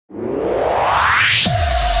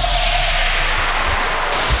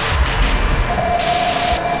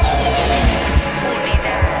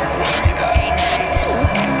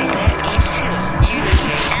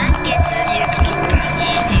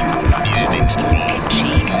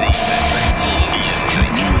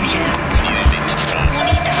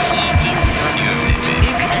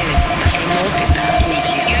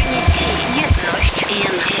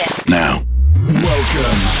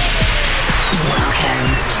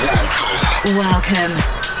Welcome.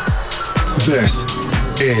 This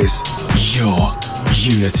is your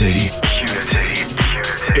Unity.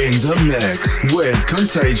 In the mix with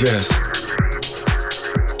Contagious.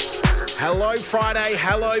 Hello Friday,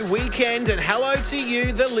 hello weekend, and hello to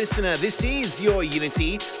you, the listener. This is your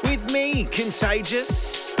Unity with me,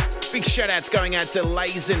 Contagious. Big shout outs going out to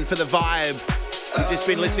Lazen for the vibe. We've just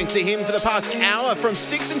been listening to him for the past hour from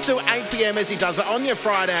 6 until 8 p.m. as he does it on your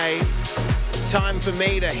Friday. Time for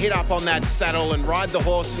me to hit up on that saddle and ride the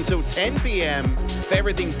horse until 10 p.m. for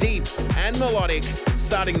everything deep and melodic.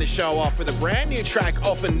 Starting the show off with a brand new track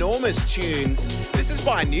off Enormous Tunes. This is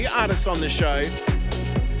by a new artist on the show.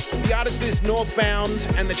 The artist is Northbound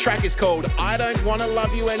and the track is called I Don't Wanna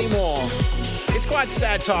Love You Anymore. It's quite a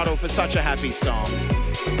sad title for such a happy song.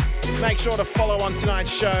 Make sure to follow on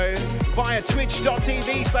tonight's show via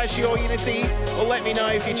twitch.tv/yourunity or let me know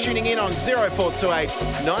if you're tuning in on 0428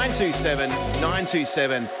 927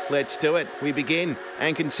 927. Let's do it. We begin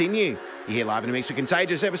and continue. You're here live in the mix with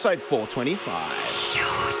Contagious, episode 425. Your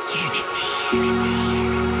Unity.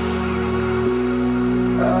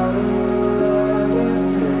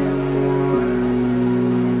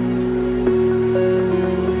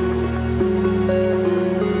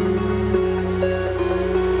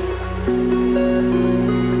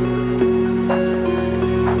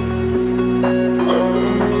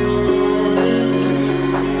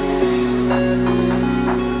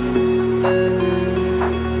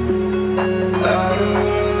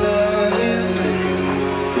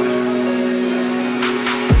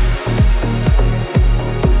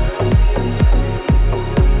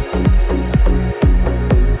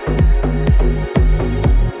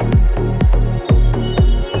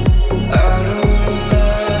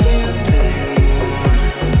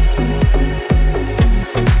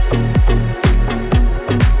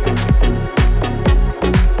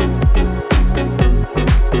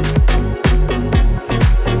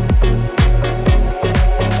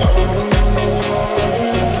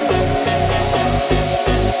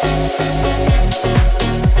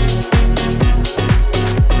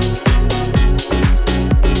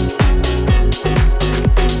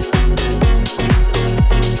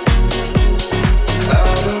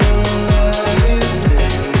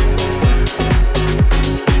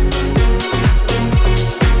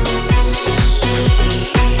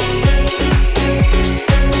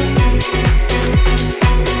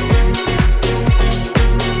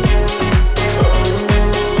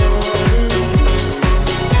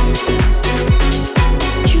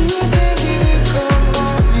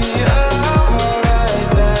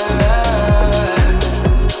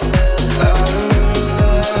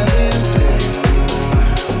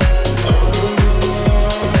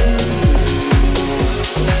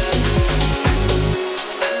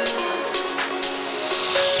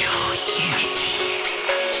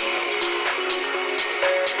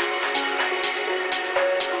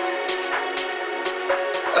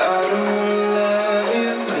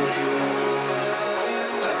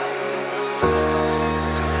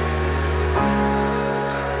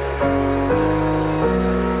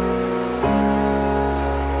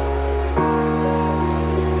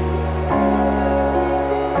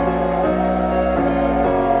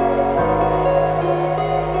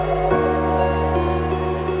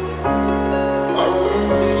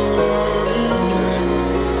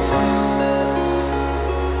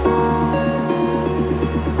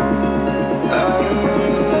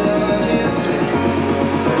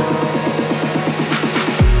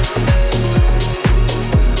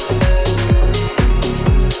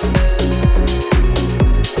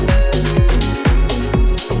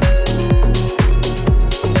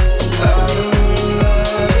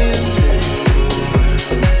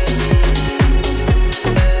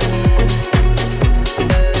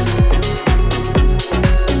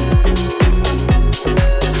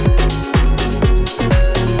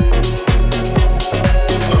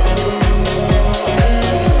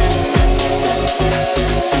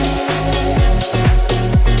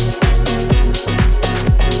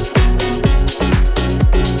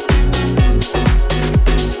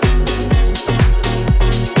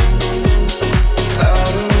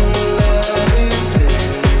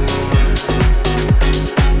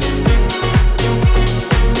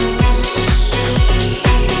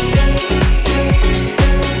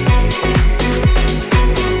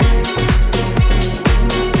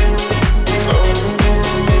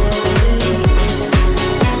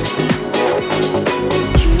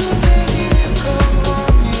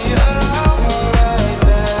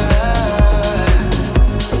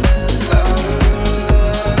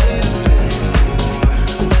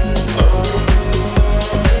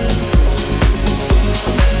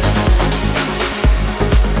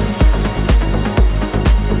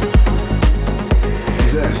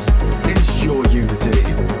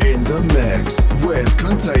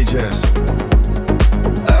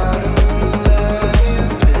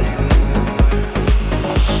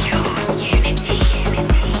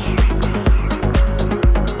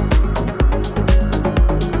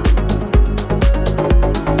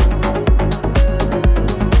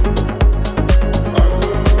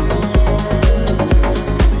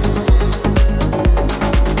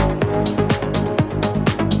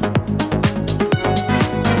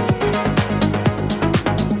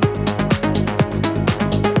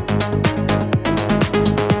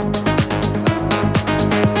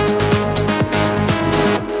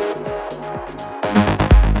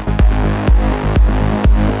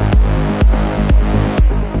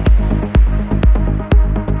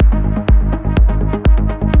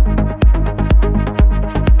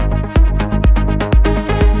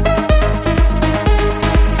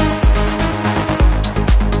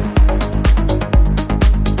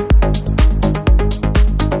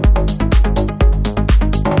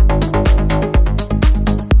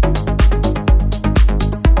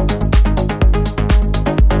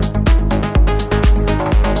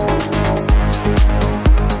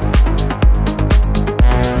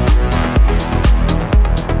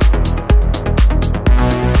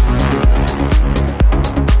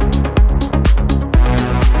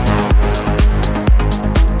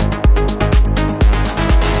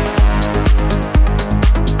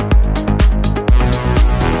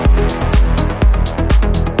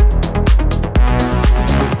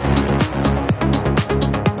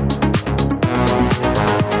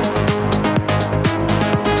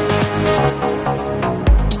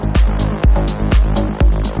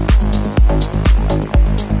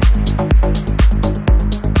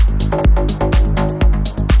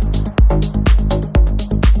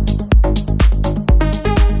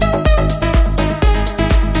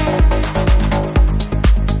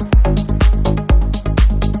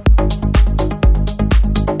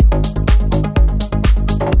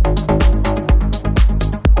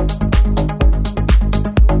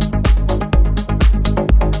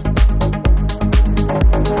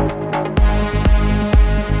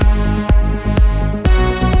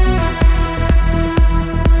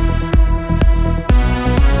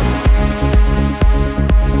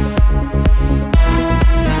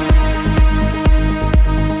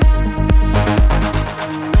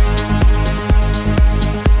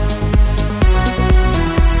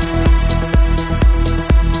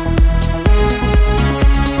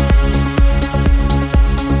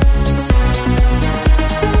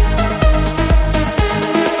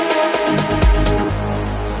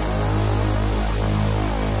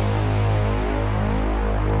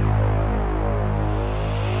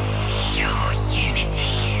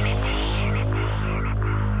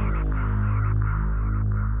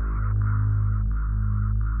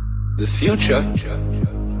 The future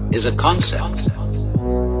is a concept.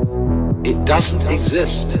 It doesn't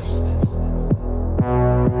exist.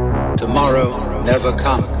 Tomorrow never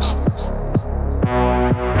comes.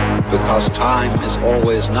 Because time is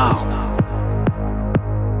always now.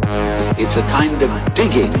 It's a kind of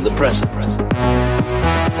digging the present.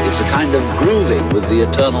 It's a kind of grooving with the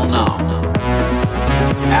eternal now.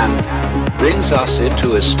 And brings us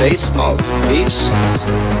into a state of peace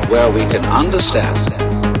where we can understand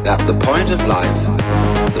that the point of life,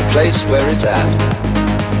 the place where it's at,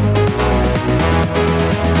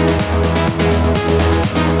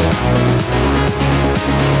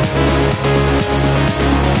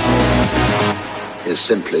 is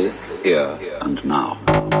simply here and now.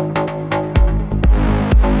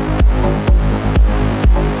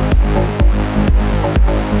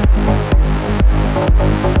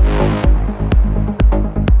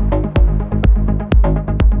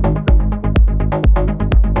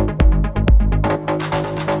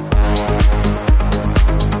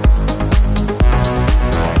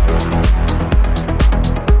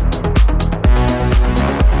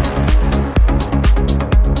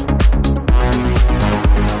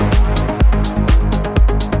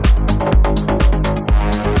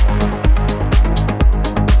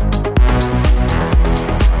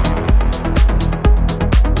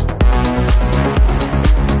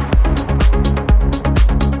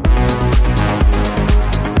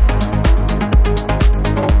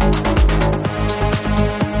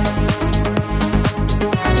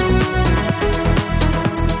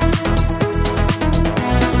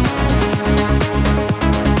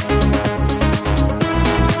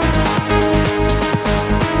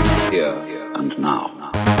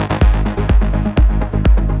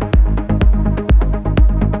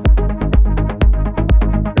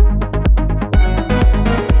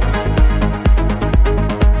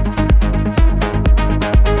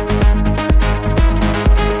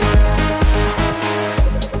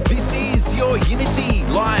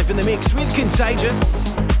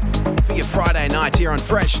 Contagious for your Friday night here on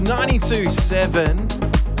Fresh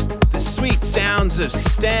 92.7. The sweet sounds of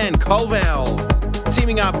Steand, Kolvel,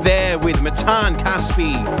 teaming up there with Matan,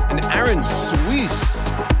 Caspi and Aaron Suiss,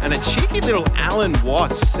 and a cheeky little Alan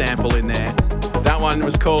Watts sample in there. That one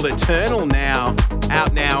was called Eternal Now,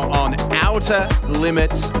 out now on Outta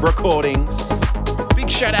Limits Recordings. Big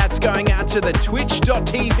shout outs going out to the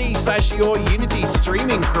twitch.tv/YourUnity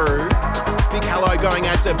streaming crew. Big hello going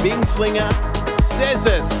out to Bing Slinger,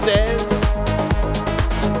 Cesar Says,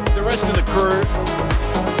 the rest of the crew.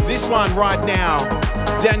 This one right now,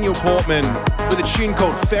 Daniel Portman with a tune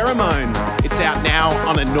called Pheromone. It's out now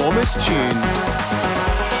on Enormous Tunes.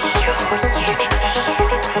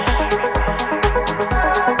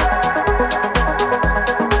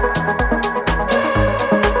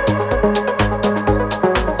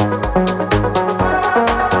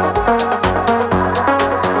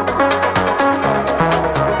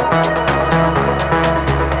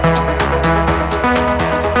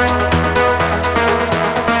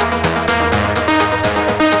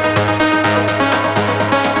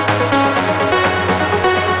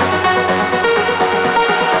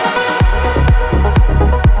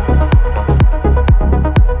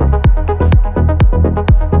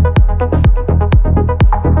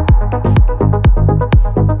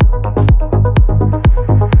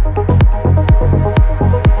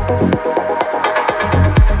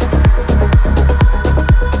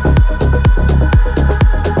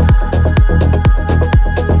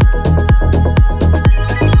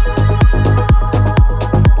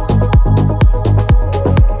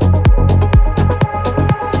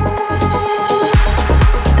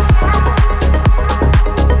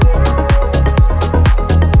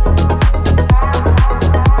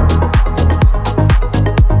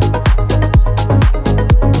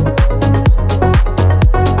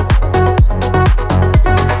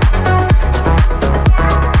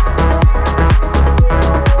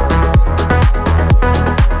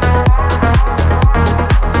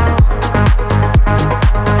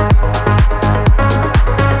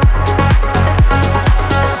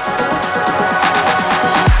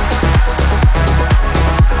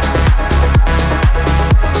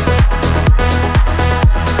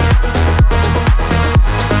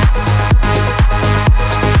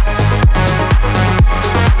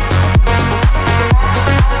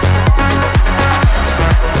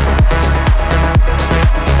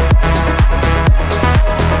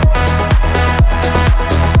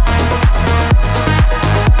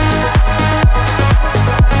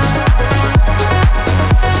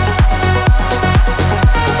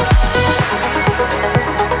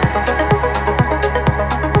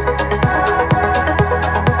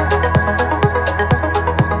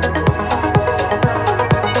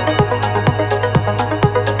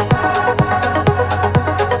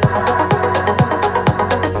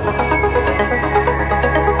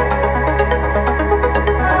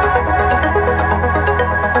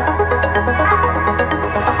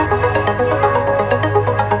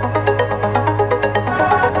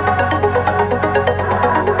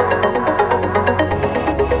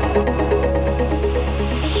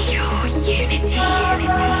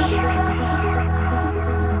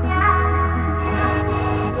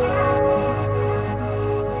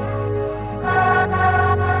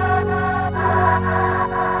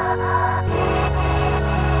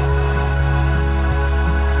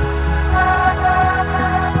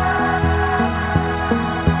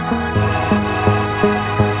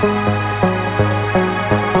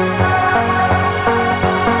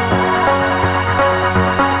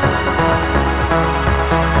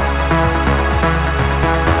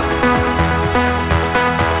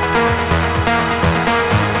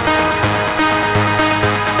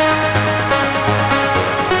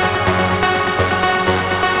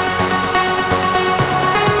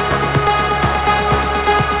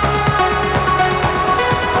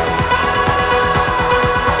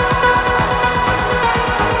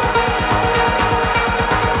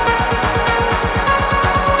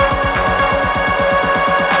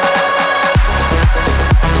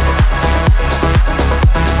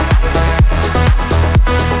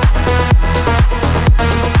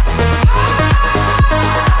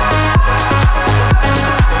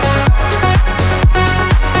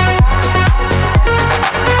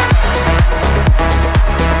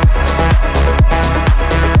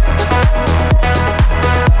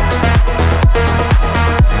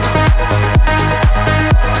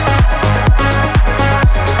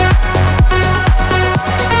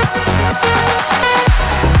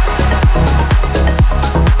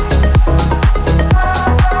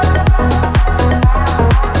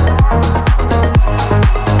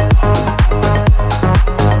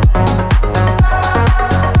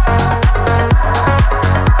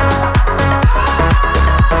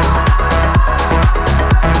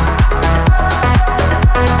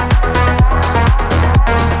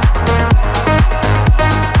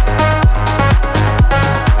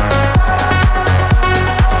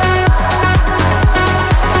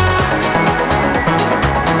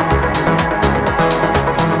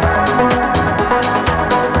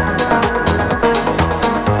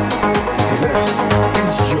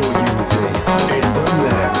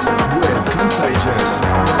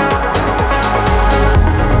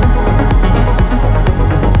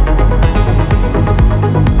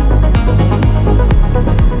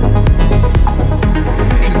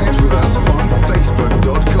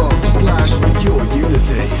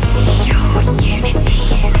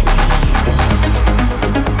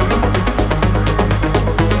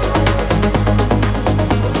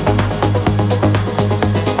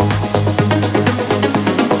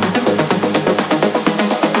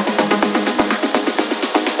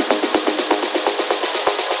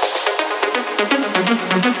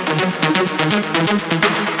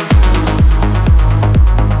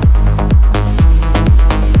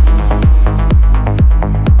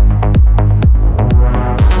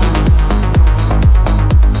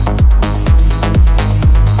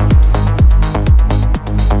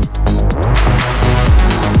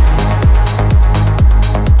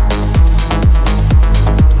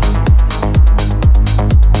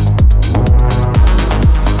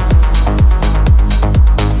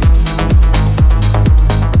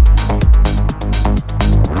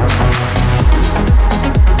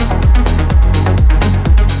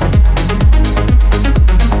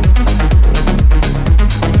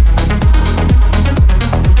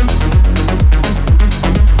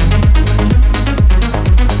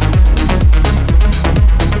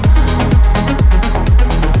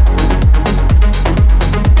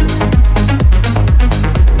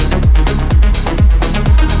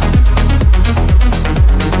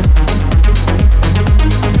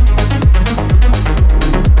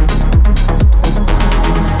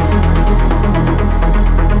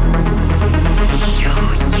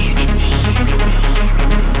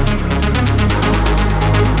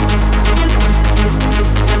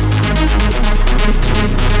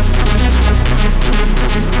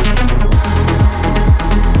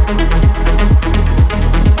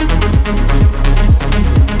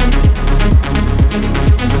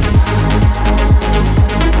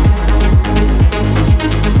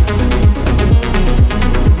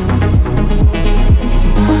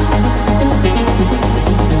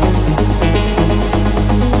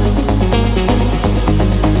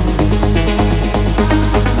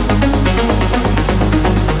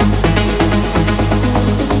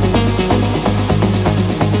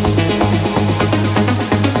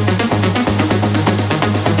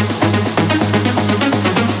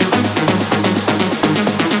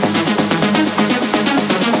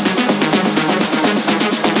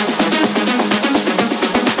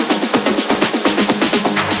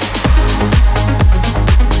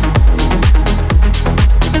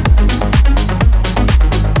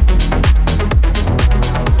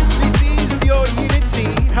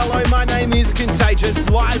 It's Contagious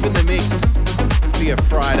live in the mix for your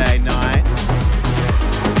Friday nights.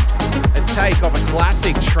 A take of a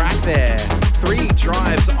classic track there. 3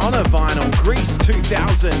 drives on a vinyl, Grease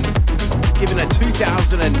 2000, given a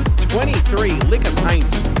 2023 lick of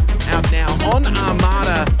paint. Out now on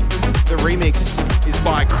Armada. The remix is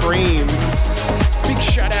by KREAM. Big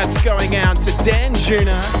shout outs going out to Dan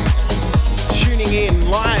Juna, tuning in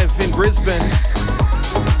live in Brisbane.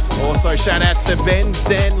 Also shout outs to Ben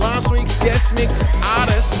Zen, last week's guest mix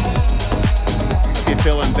artist. If you're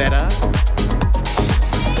feeling better.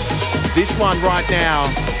 This one right now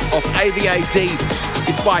off AVA Deep.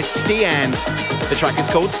 It's by Steand. The track is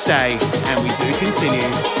called Stay, and we do continue.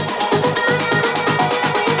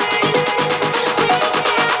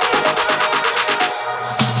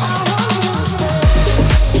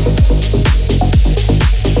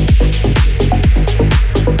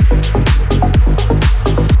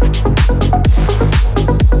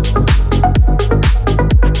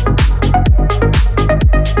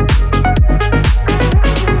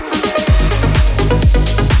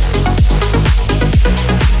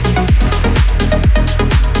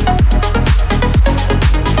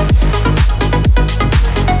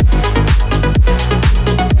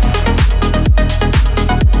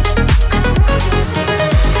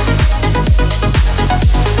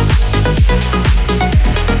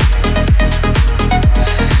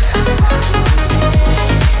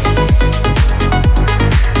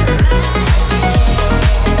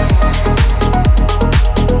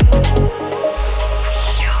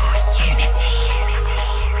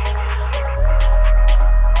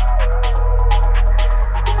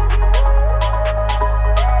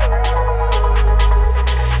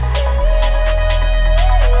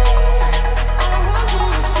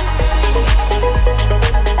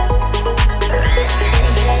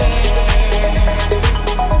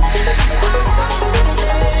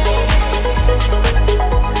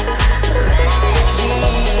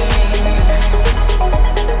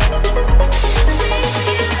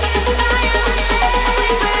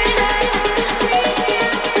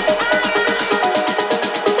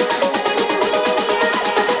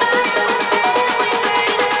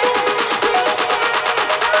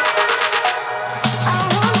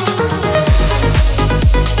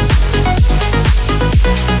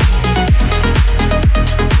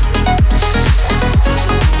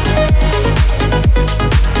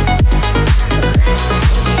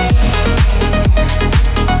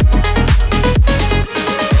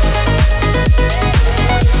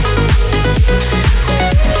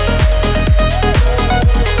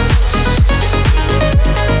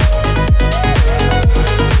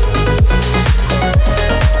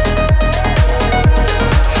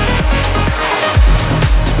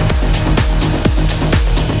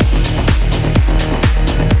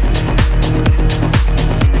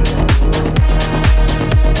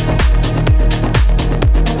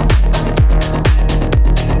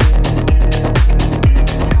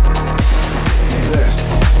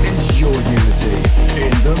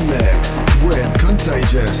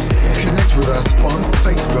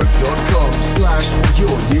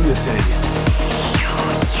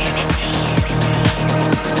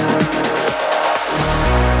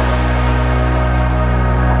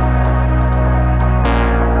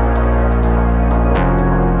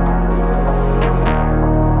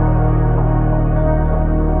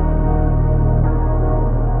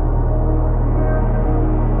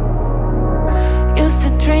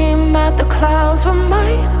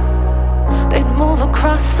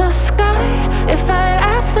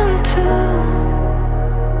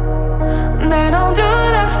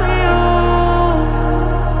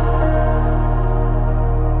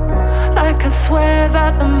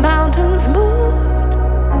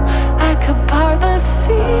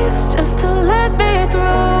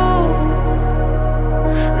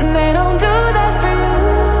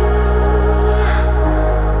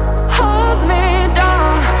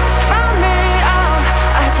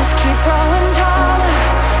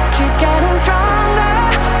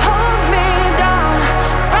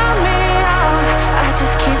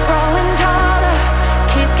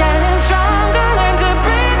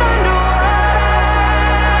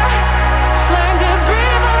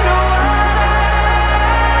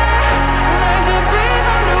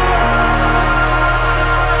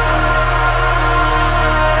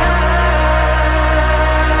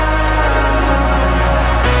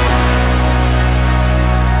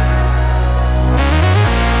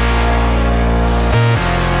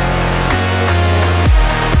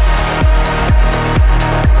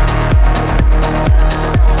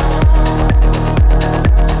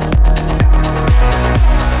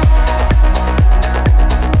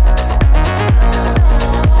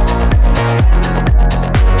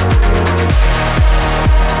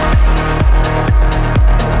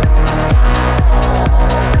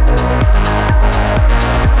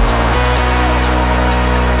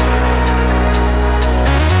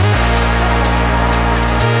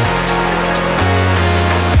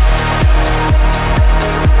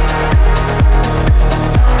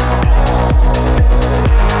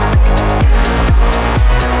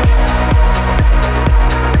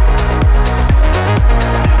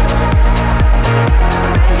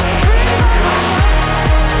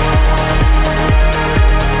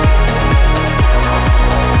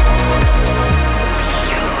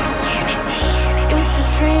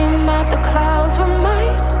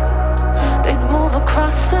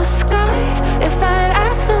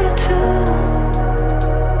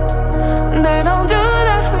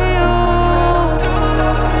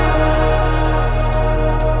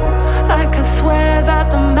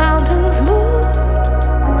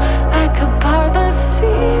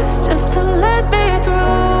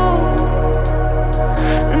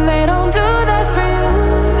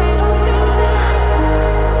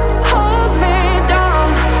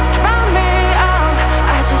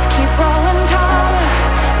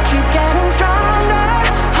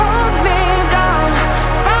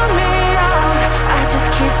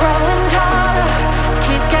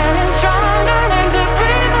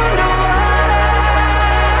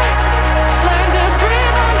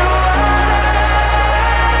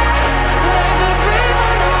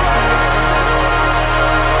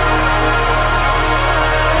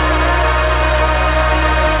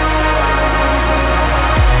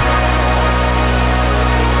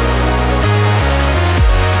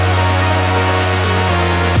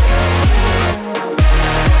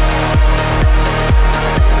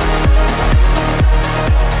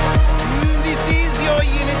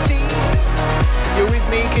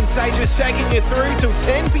 Contagious taking you through till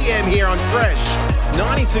 10 p.m. here on Fresh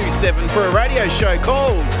 92.7 for a radio show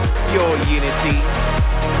called Your Unity.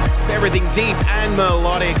 Everything deep and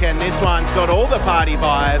melodic, and this one's got all the party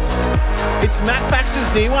vibes. It's Matt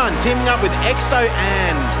Fax's new one, teaming up with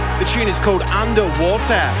x.o.anne. The tune is called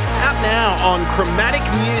Underwater, out now on Chromattic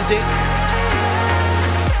Music.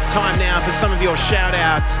 Time now for some of your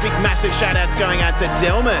shout-outs. Big massive shout-outs going out to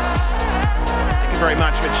Delmas. Thank you very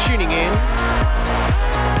much for tuning in.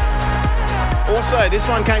 Also, this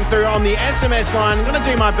one came through on the SMS line. I'm going to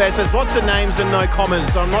do my best. There's lots of names and no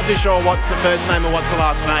commas, so I'm not too sure what's the first name or what's the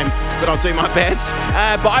last name, but I'll do my best.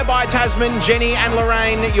 Bye-bye, Tasman, Jenny and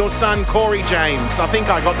Lorraine, your son, Corey James. I think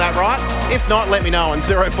I got that right. If not, let me know on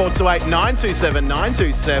 0428 927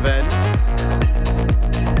 927.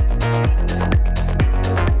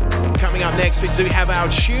 Coming up next, we do have our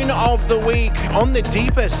tune of the week on the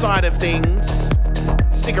deeper side of things.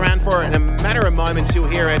 Stick around for it. In a matter of moments, you'll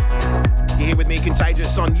hear it. You're here with me,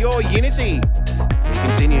 Contagious, on Your Unity. We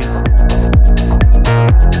continue.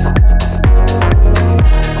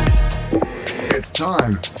 It's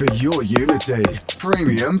time for Your Unity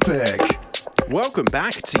Premium Pick. Welcome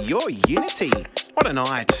back to Your Unity. What a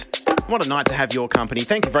night. What a night to have your company.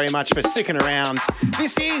 Thank you very much for sticking around.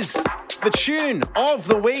 This is the tune of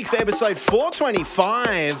the week for episode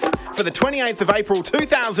 425 for the 28th of April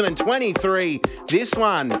 2023. This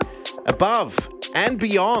one, Above and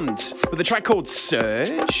Beyond, with a track called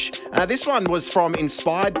Surge. This one was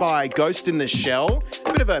inspired by Ghost in the Shell,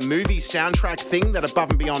 a bit of a movie soundtrack thing that Above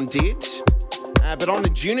and Beyond did. But on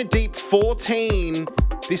Anjunadeep 14,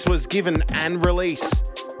 this was given and release.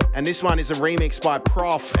 And this one is a remix by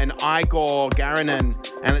PROFF and Igor, Garanin,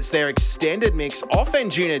 and it's their extended mix off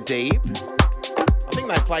Anjunadeep. I think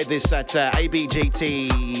they played this at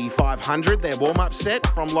ABGT 500, their warm-up set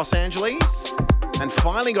from Los Angeles, and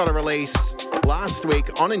finally got a release last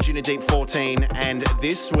week on Anjunadeep 14, and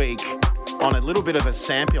this week on a little bit of a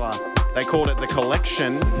sampler. They called it The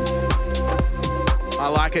Collection. I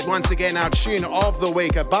like it. Once again, our tune of the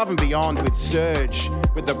week, Above and Beyond with Surge,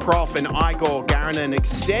 with the PROFF and Igor Garanin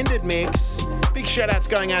extended mix. Big shout-outs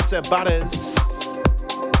going out to Butters.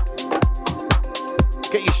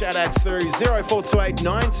 Get your shout-outs through 0428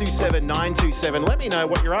 927 927. Let me know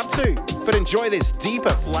what you're up to. But enjoy this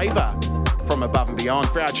deeper flavour from Above and Beyond.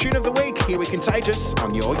 For our tune of the week, here with Contagious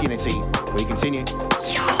on Your Unity. We continue.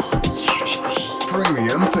 Your Unity.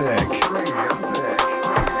 Premium Pick.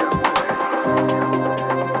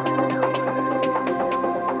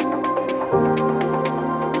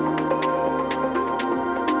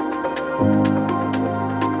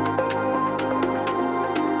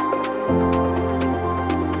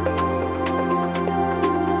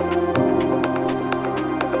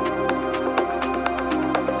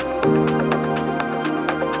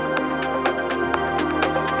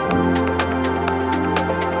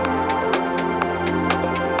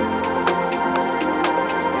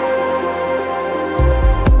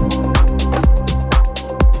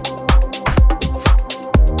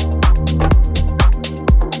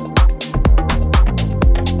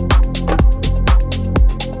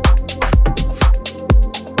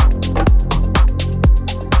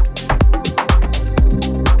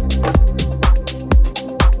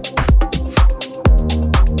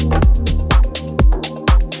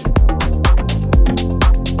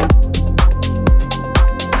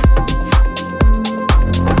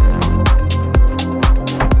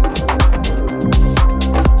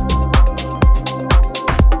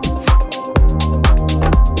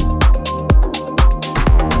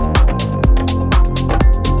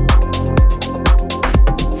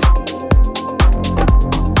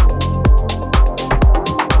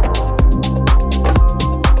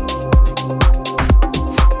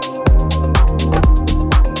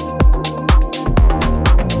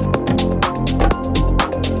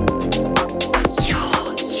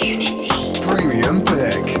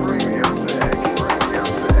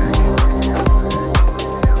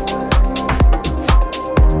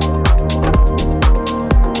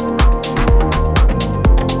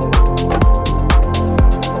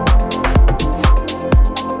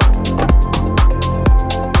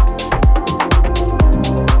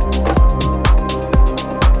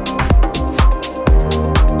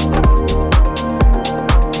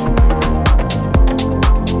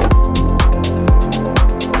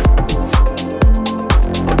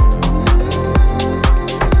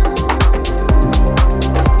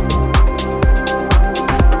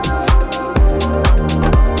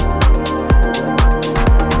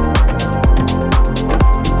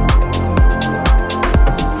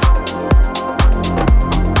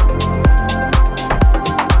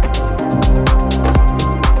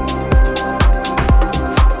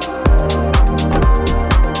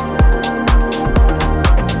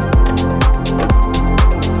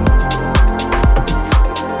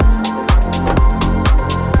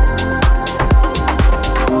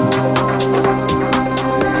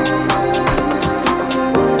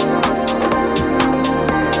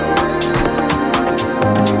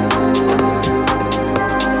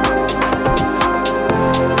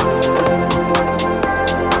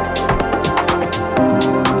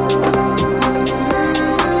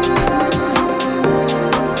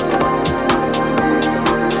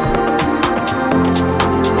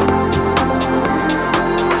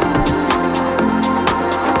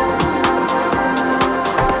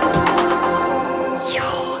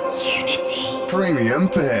 Premium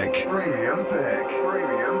pick. Premium pick.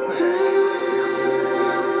 Premium pick.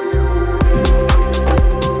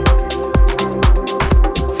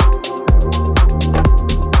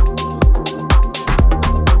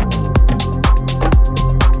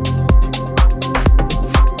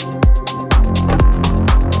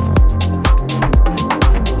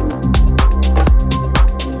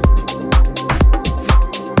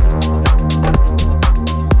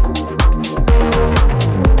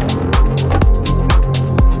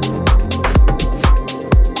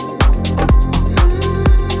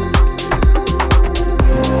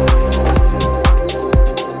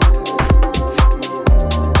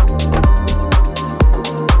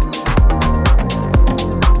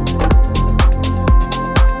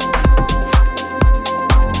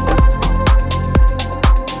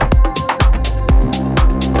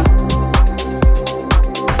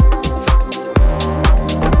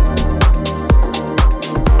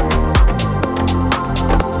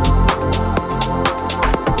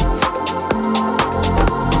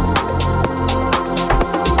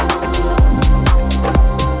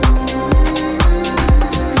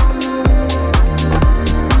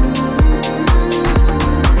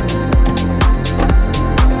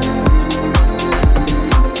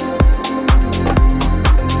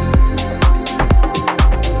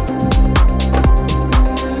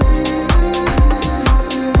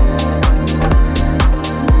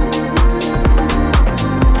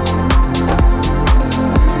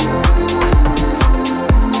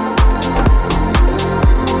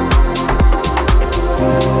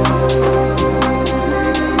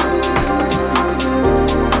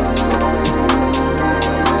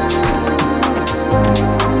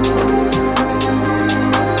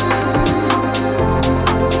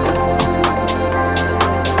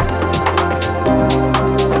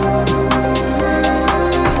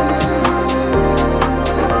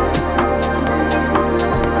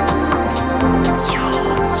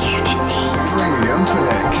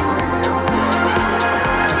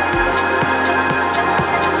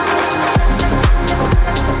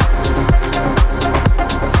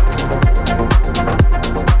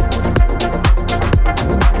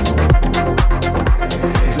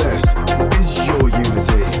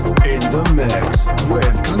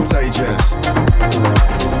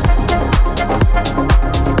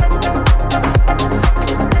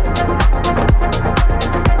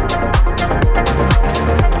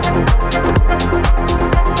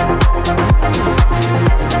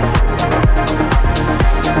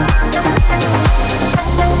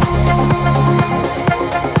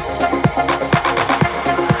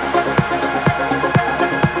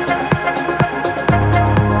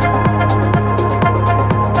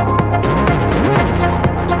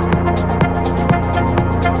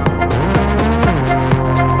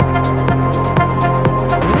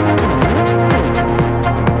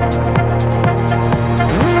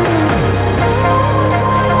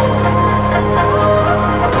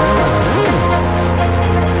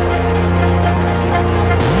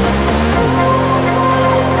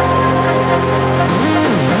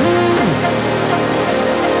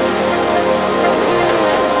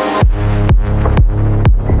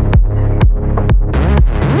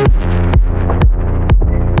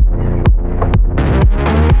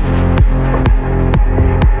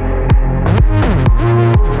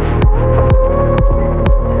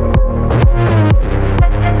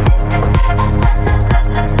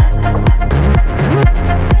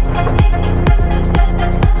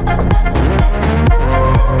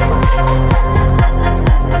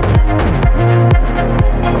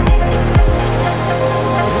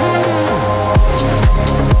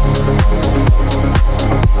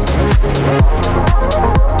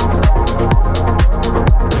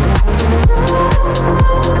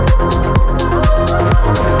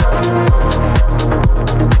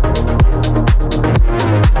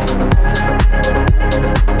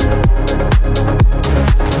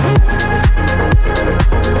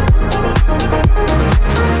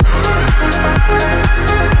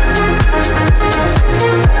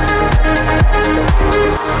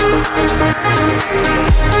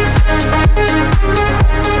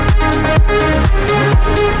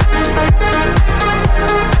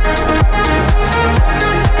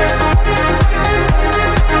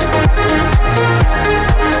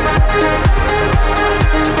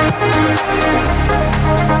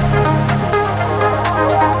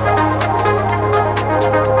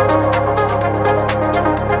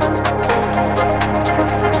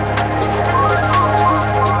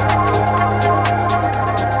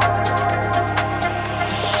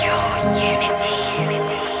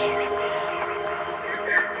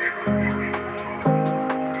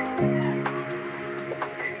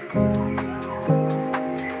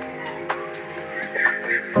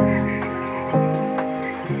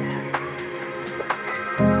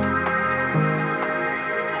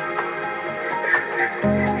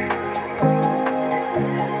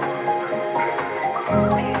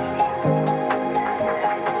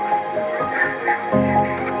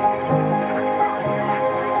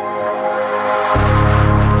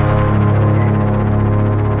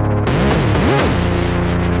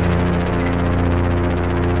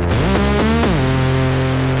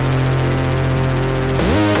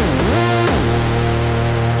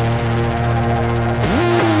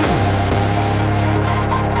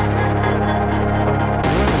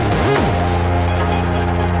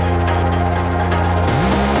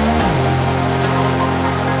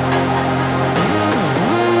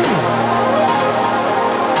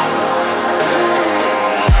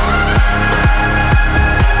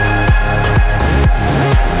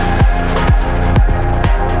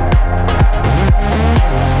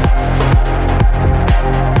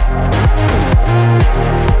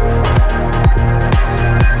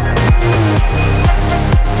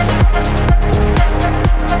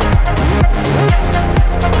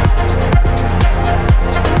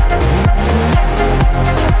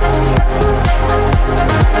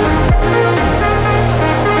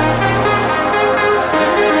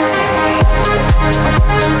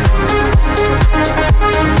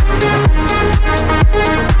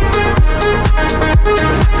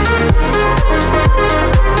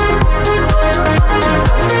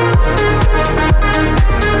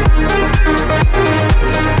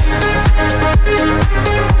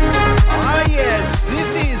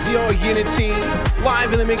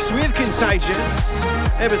 Live in the mix with Contagious,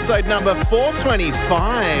 episode number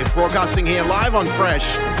 425, broadcasting here live on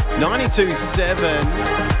Fresh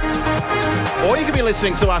 92.7. Or you can be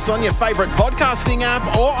listening to us on your favourite podcasting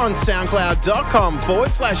app or on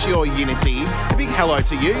soundcloud.com/yourunity. A big hello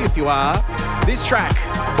to you if you are. This track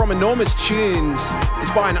from Enormous Tunes is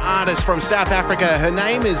by an artist from South Africa. Her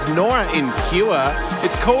name is Nora in Pure.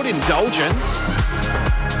 It's called Indulgence.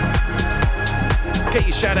 Get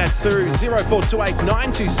your shout-outs through 0428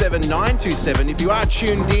 927 927 if you are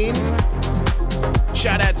tuned in.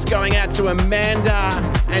 Shout-outs going out to Amanda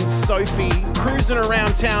and Sophie, cruising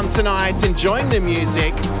around town tonight, enjoying the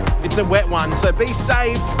music. It's a wet one, so be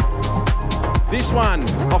safe. This one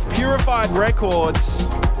off Purified Records,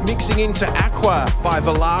 mixing into Aqua by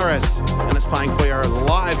Volaris, and it's playing for you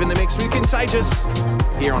live in the mix with Contagious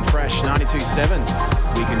here on Fresh 92.7.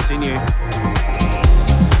 We continue.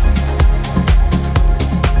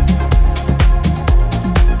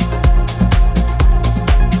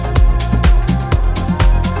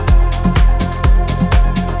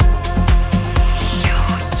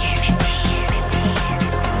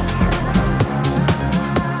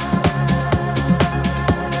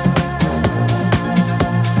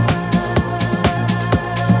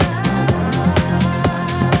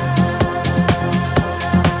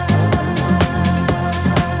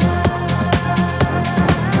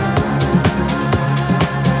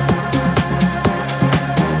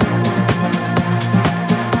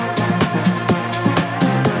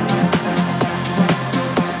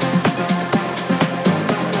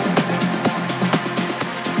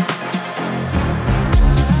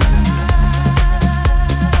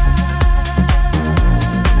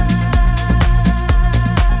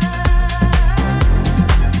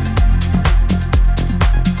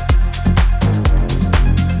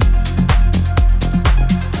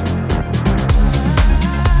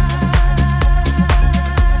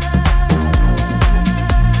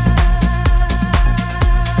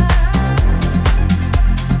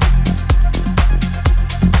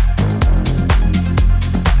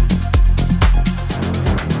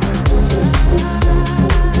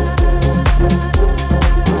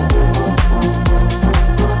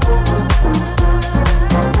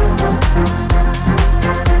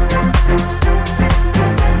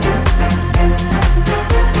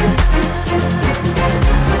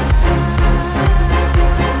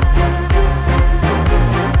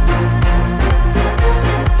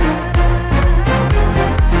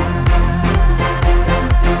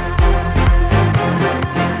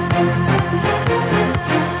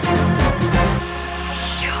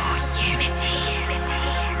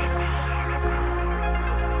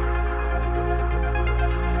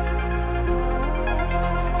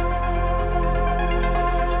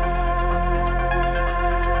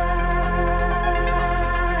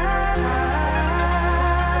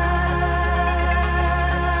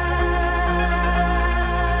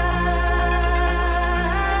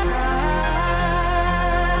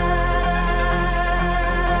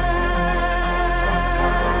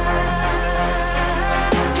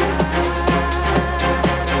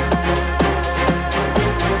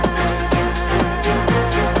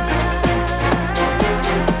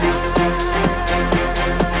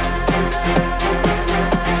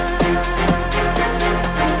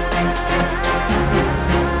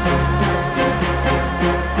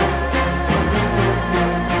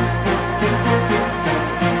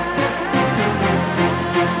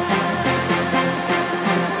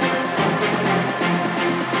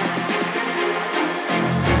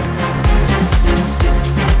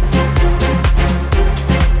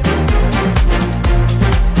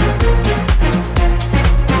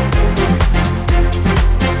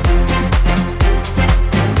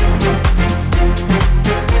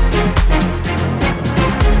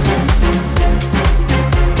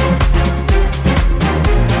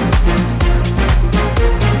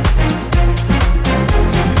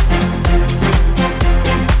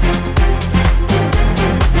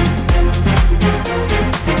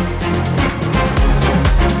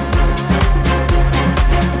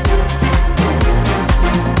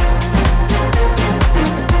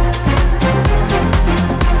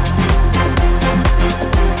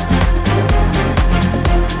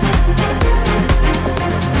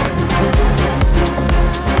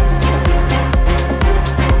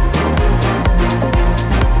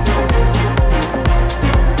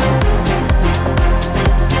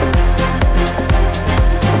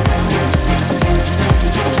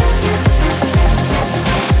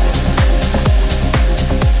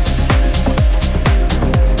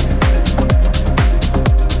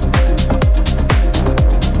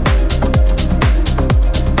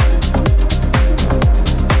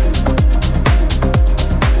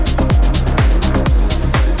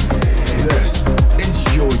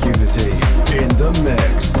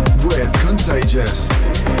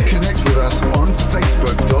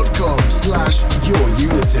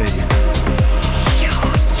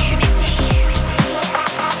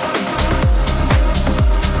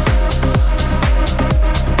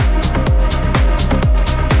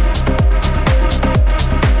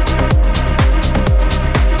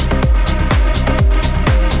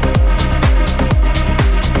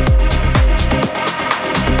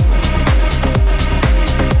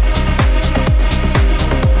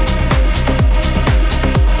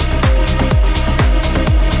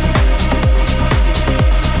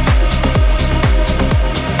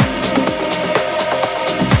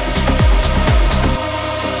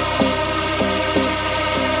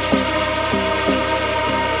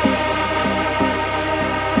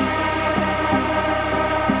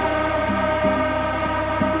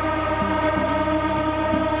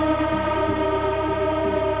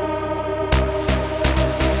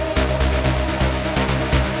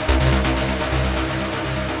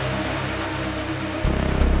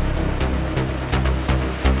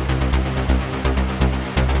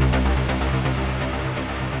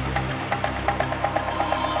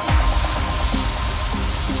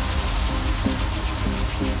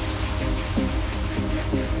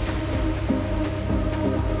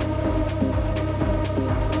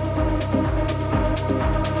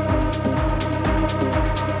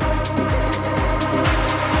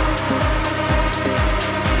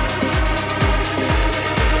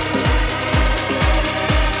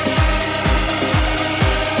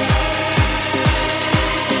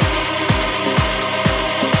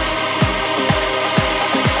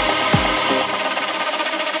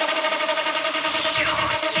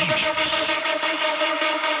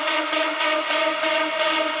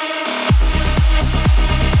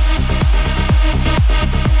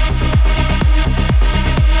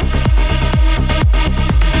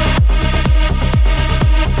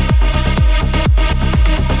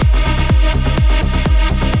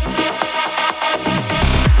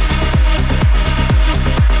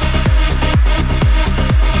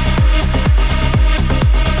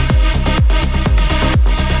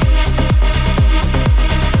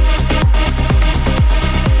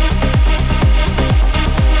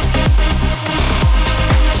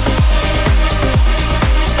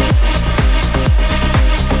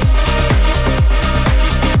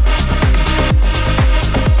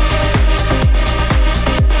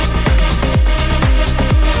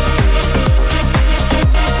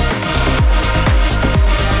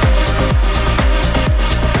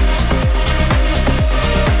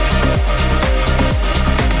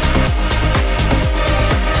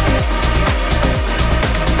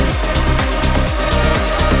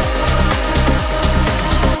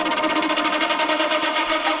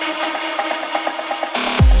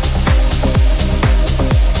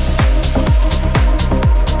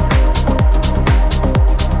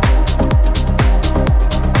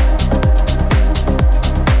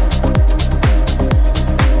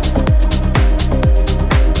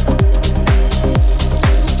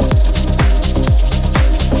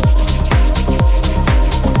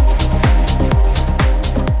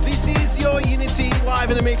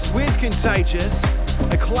 Contagious,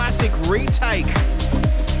 a classic retake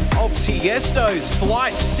of Tiesto's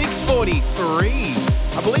Flight 643.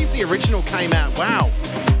 I believe the original came out, wow,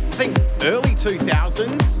 I think early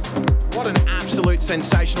 2000s. What an absolute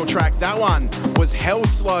sensational track. That one was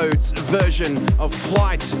Hellslow's version of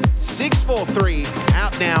Flight 643,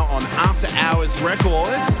 out now on After Hours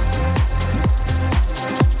Records.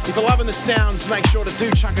 If you're loving the sounds, make sure to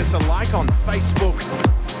do chuck us a like on Facebook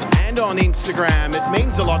and on Instagram. It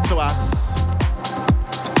means a lot to us.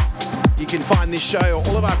 You can find this show or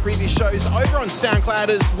all of our previous shows over on SoundCloud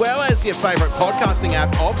as well as your favourite podcasting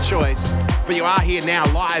app of choice. But you are here now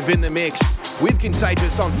live in the mix with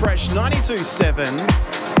Contagious on Fresh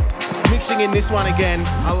 92.7. Mixing in this one again.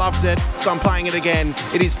 I loved it, so I'm playing it again.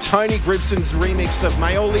 It is Tony Gribsun's remix of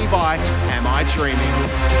Maor Levi, Am I Dreaming?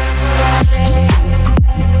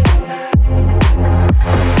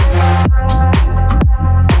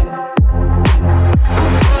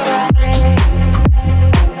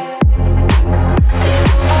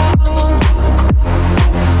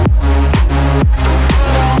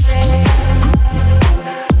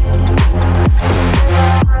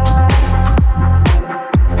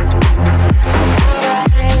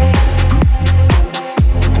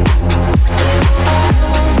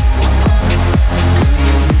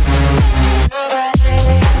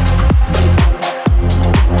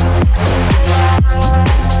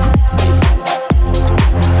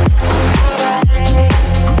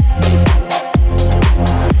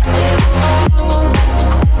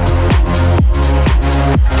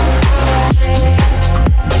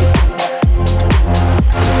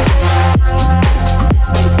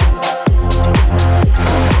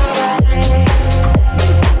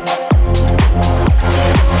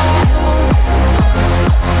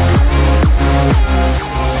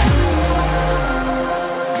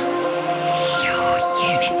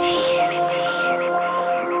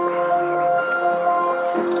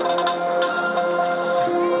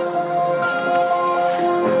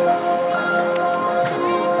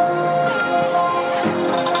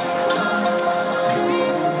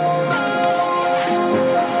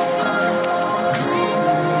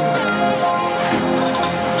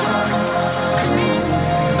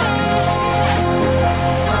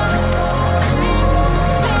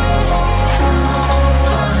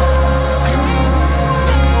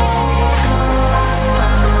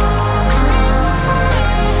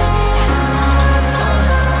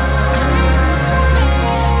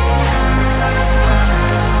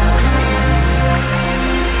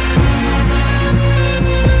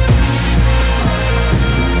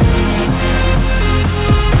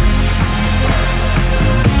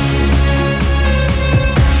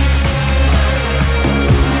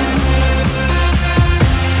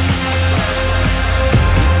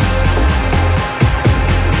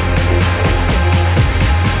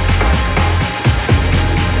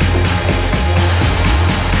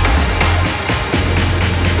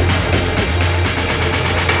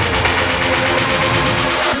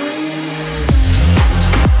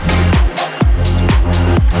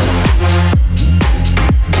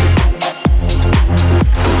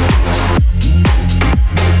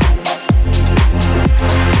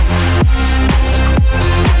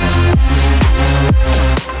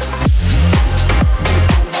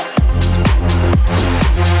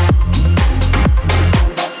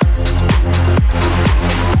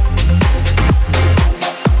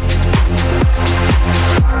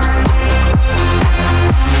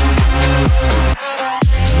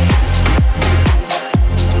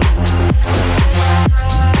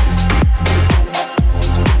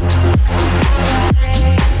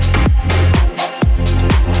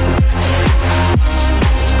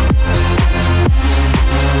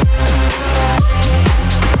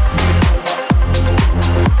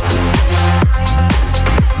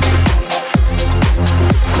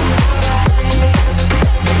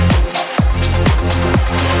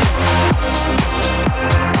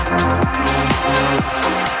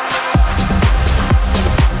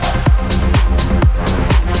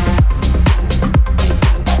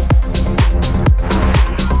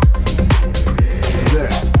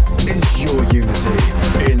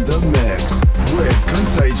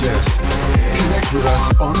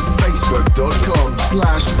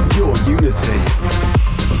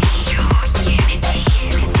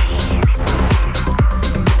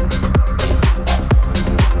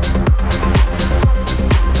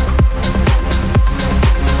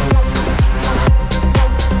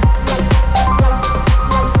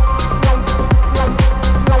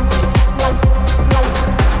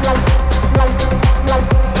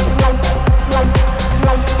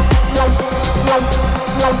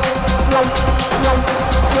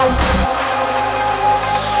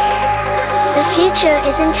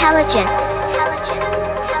 intelligent.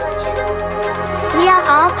 We are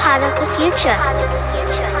all part of the future.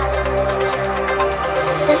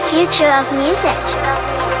 The future of music.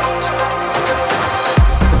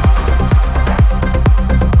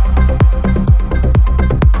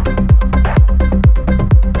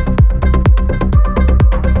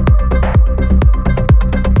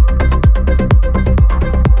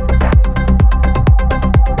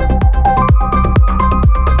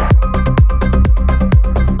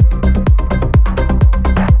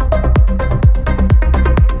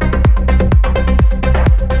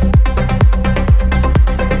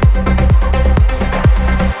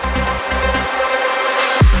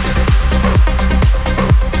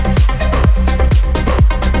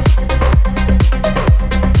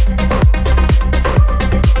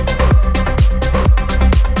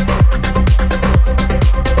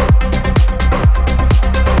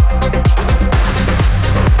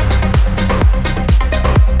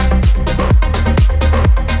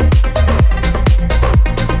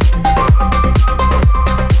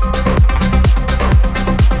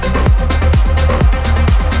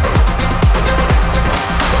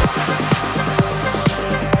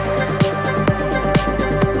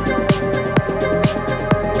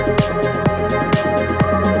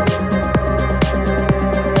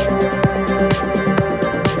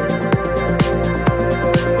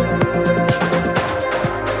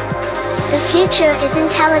 Is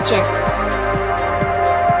intelligent.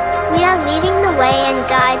 We are leading the way and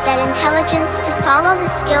guide that intelligence to follow the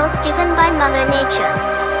skills given by Mother Nature.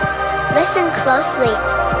 Listen closely.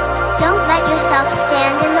 Don't let yourself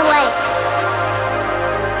stand in the way.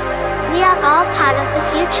 We are all part of the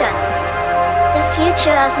future. The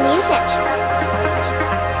future of music.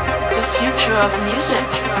 The future of music.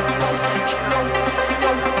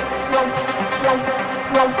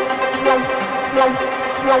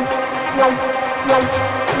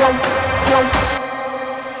 Your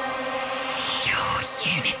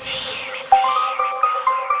unity.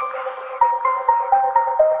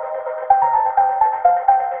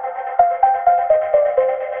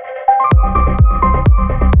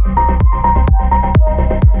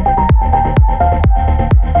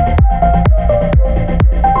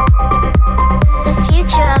 The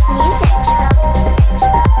future of music.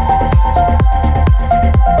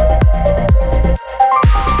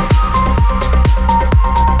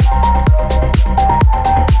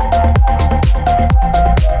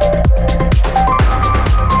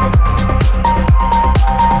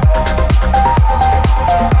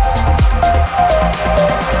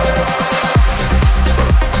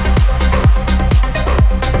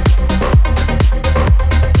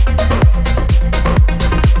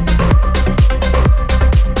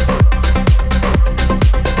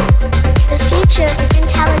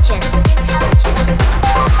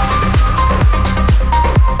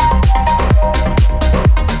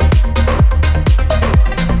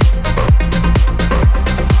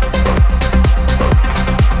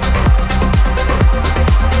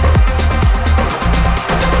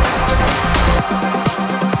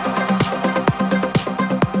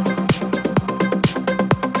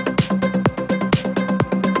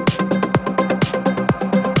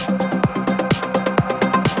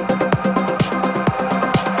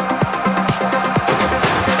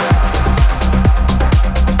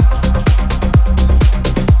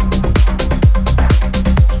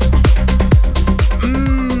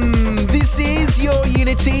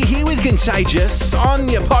 Contagious on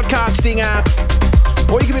your podcasting app,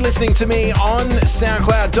 or you can be listening to me on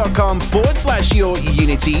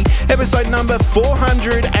soundcloud.com/yourunity, episode number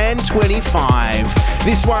 425.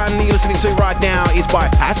 This one that you're listening to right now is by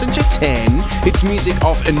Passenger 10. It's music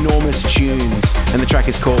off Enormous Tunes, and the track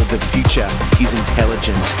is called The Future is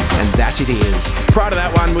Intelligent, and that it is. Prior to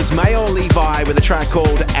that one was Maor Levi with a track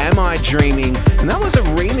called Am I Dreaming, and that was a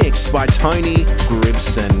remix by Tony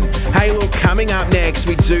Gribsun. Hey, look, coming up next,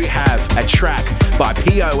 we do have a track by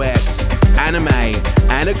P.O.S, Aname,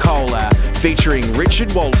 and Ercola featuring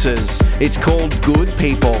Richard Walters. It's called Good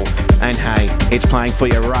People. And hey, it's playing for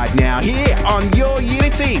you right now here on Your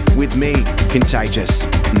Unity with me, Contagious.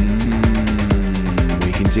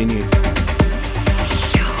 We continue.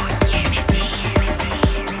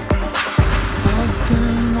 I've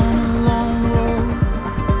been on a long road,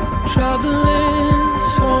 traveling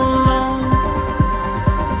so long,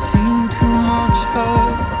 seen too much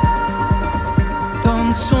hurt,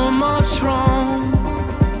 done so much wrong.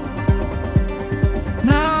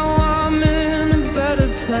 Now I'm in a better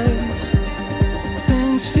place,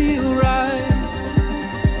 things feel right.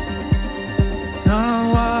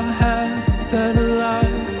 Now I have a better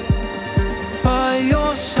life by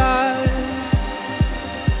your side.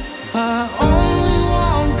 I only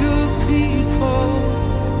want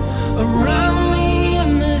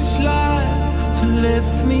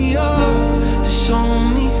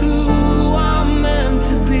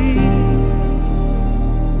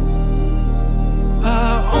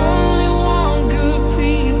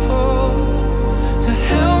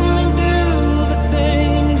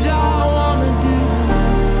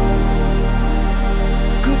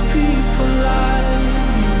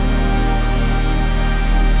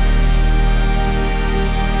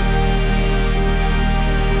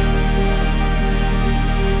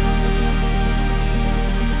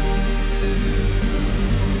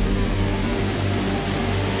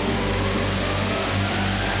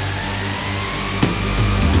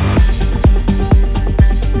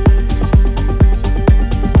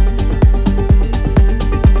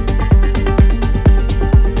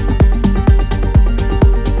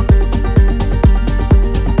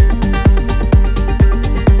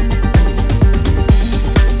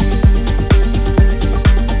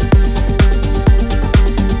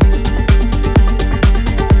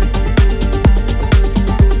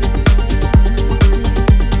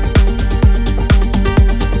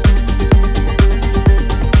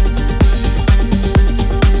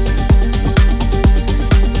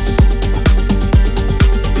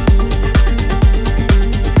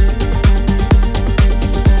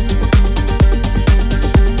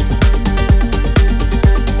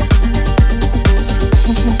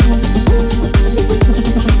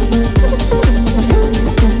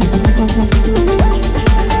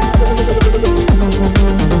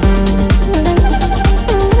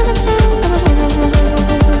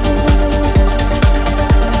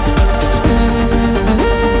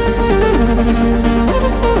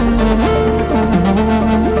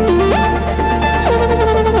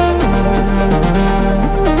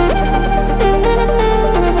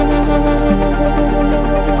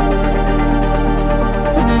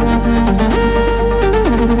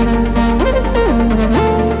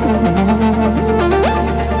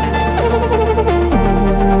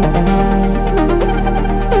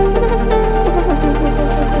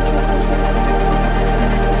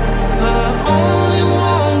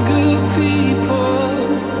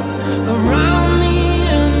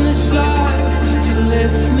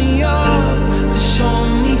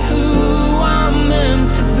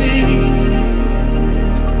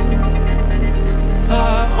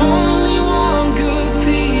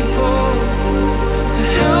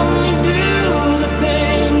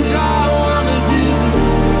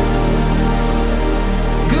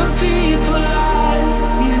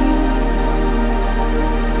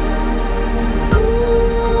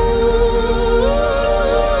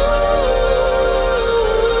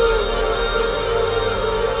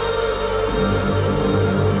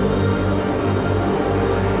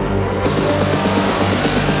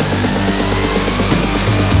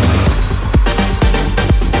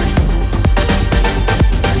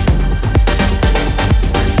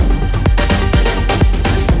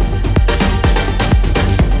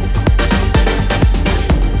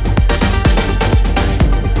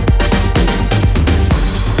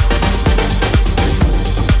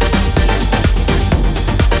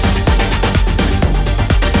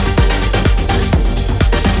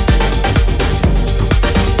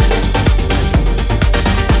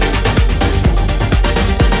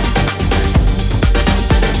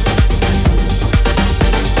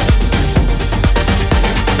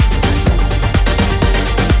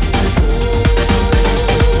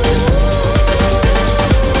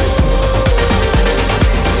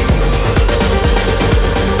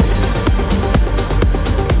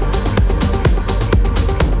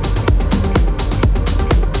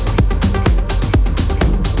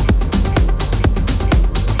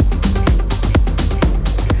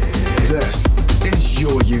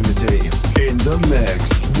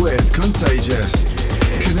with Contagious.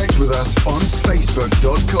 Connect with us on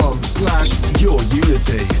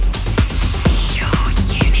facebook.com/yourunity.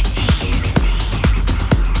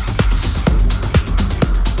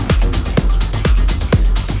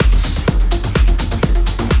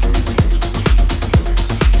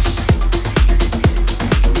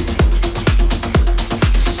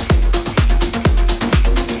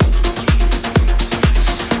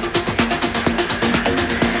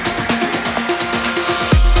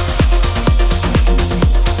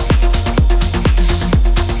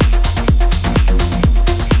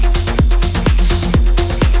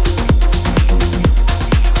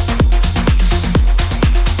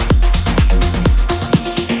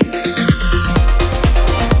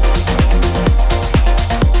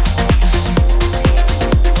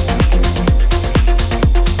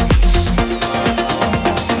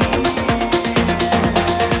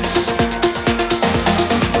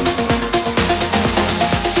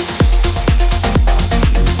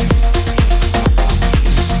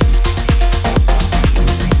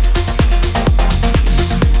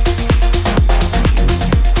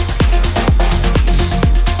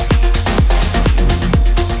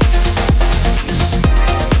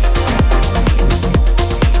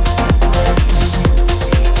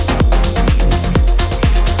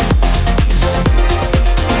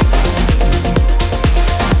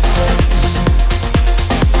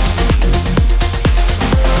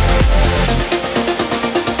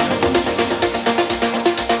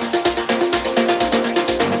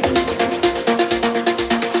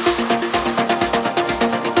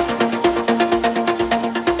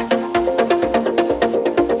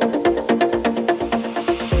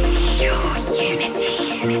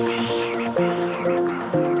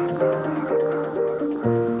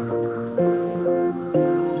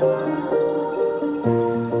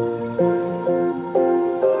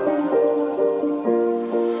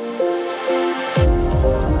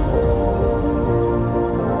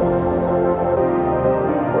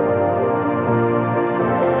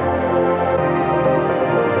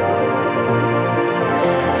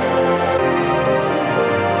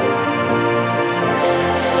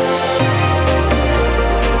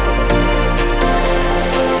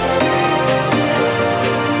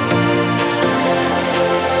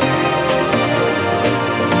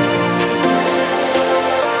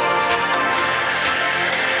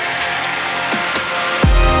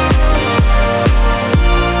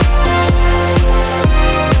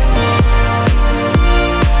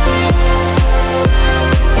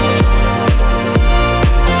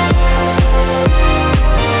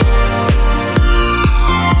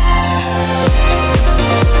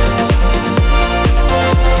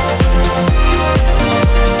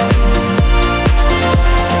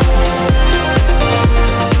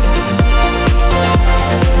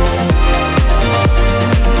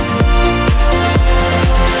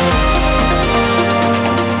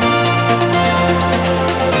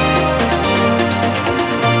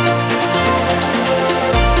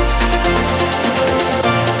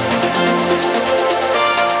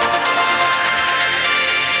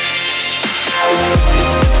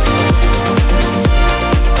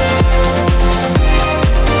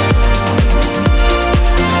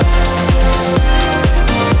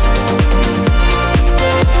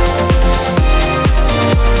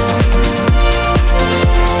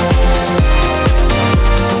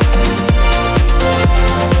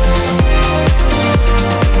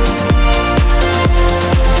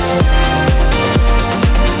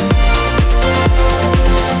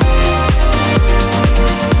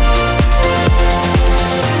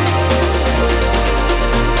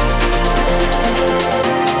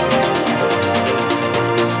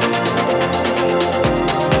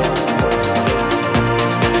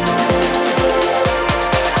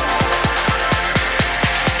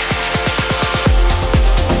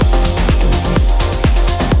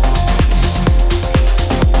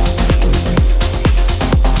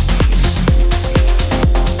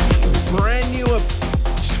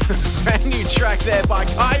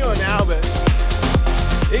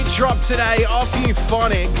 Dropped today off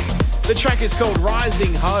Euphonic. The track is called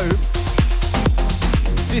Rising Hope.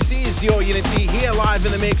 This is Your Unity, here live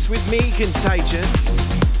in the mix with me, Contagious,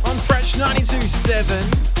 on Fresh 92.7.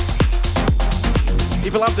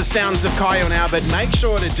 If you love the sounds of Kyau and Albert, make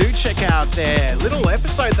sure to do check out their little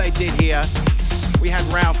episode they did here. We had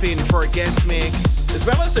Ralph in for a guest mix, as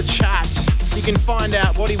well as a chat. You can find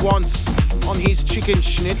out what he wants on his chicken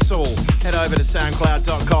schnitzel. Head over to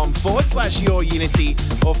soundcloud.com/yourunity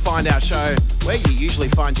or find our show where you usually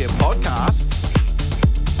find your podcasts.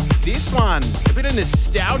 This one, a bit of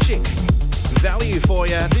nostalgic value for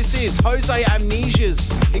you. This is Jose Amnesia's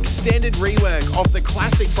extended rework of the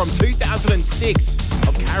classic from 2006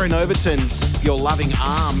 of Karen Overton's Your Loving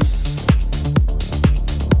Arms.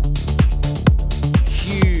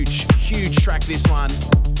 Huge track, this one.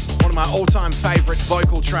 One of my all-time favourite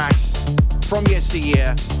vocal tracks from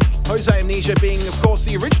yesteryear. Jose Amnesia being, of course,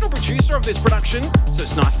 the original producer of this production, so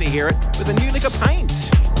it's nice to hear it with a new lick of paint.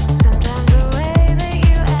 Sometimes the way that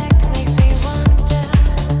you act makes me wonder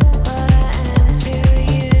what I am to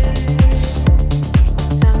you.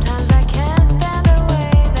 Sometimes I can't stand the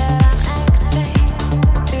way that I'm acting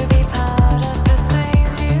to be part of the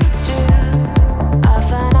things you do.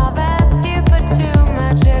 Often I'll bet you put too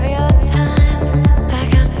much of your time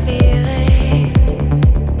back on feeling.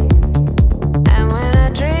 And when I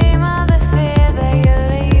dream of the fear that you're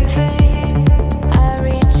leaving, I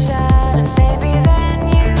reach out and maybe then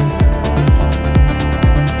you.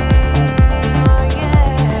 Oh yeah.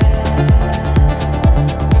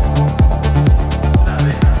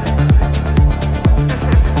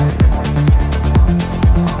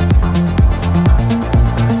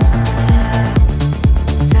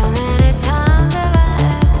 So many times have I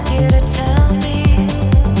asked you to tell me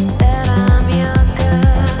that I'm your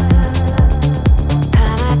girl.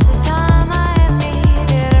 Time after time I have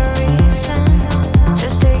needed a reason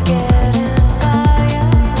just to get inside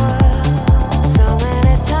your world. So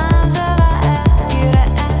many times have I asked you to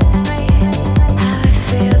ask me how it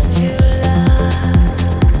feels to love.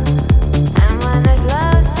 And when this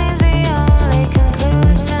love seems the only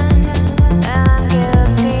conclusion that I'm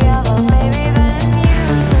guilty of, oh baby, then you.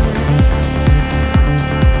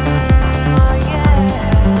 Oh yeah.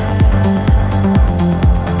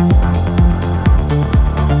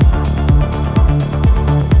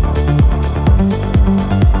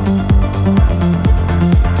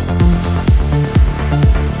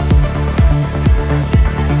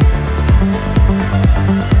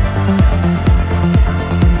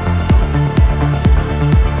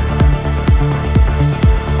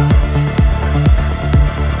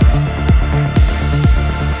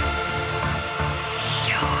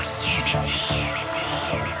 Your unity.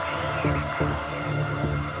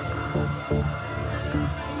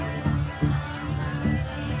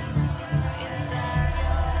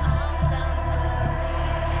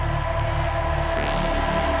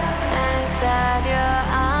 And inside your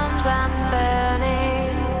arms I'm burning,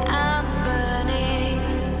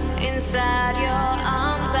 inside your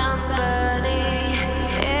arms I'm burning,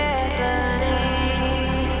 yeah, burning.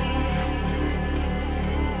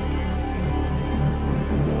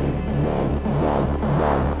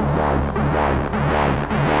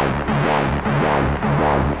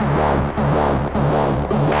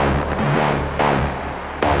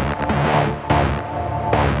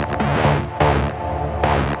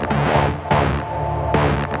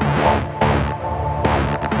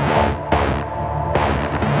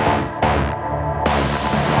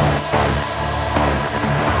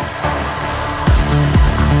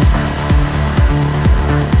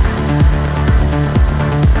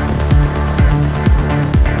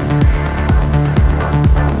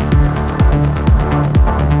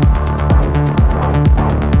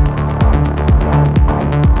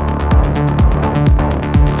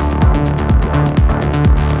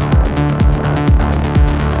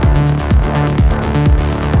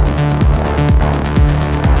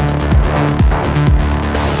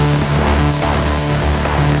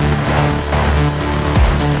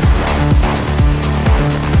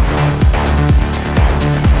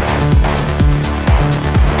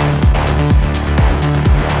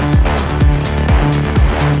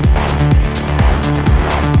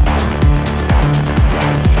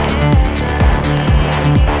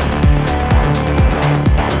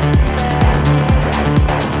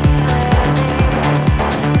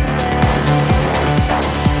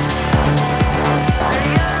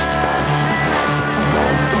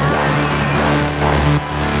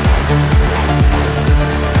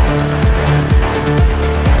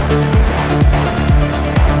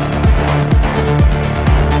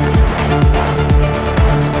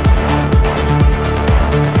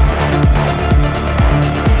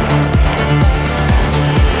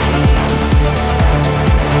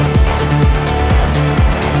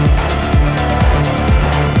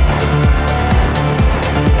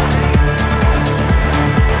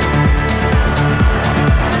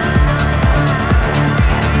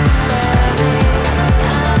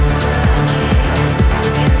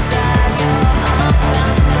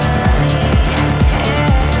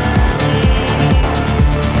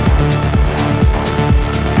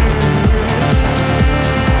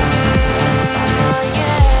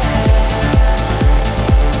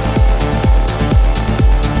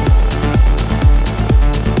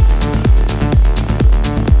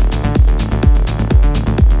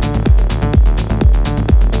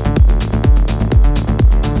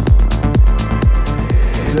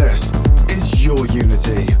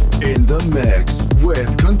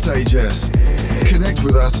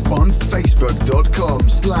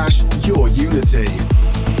 your unity.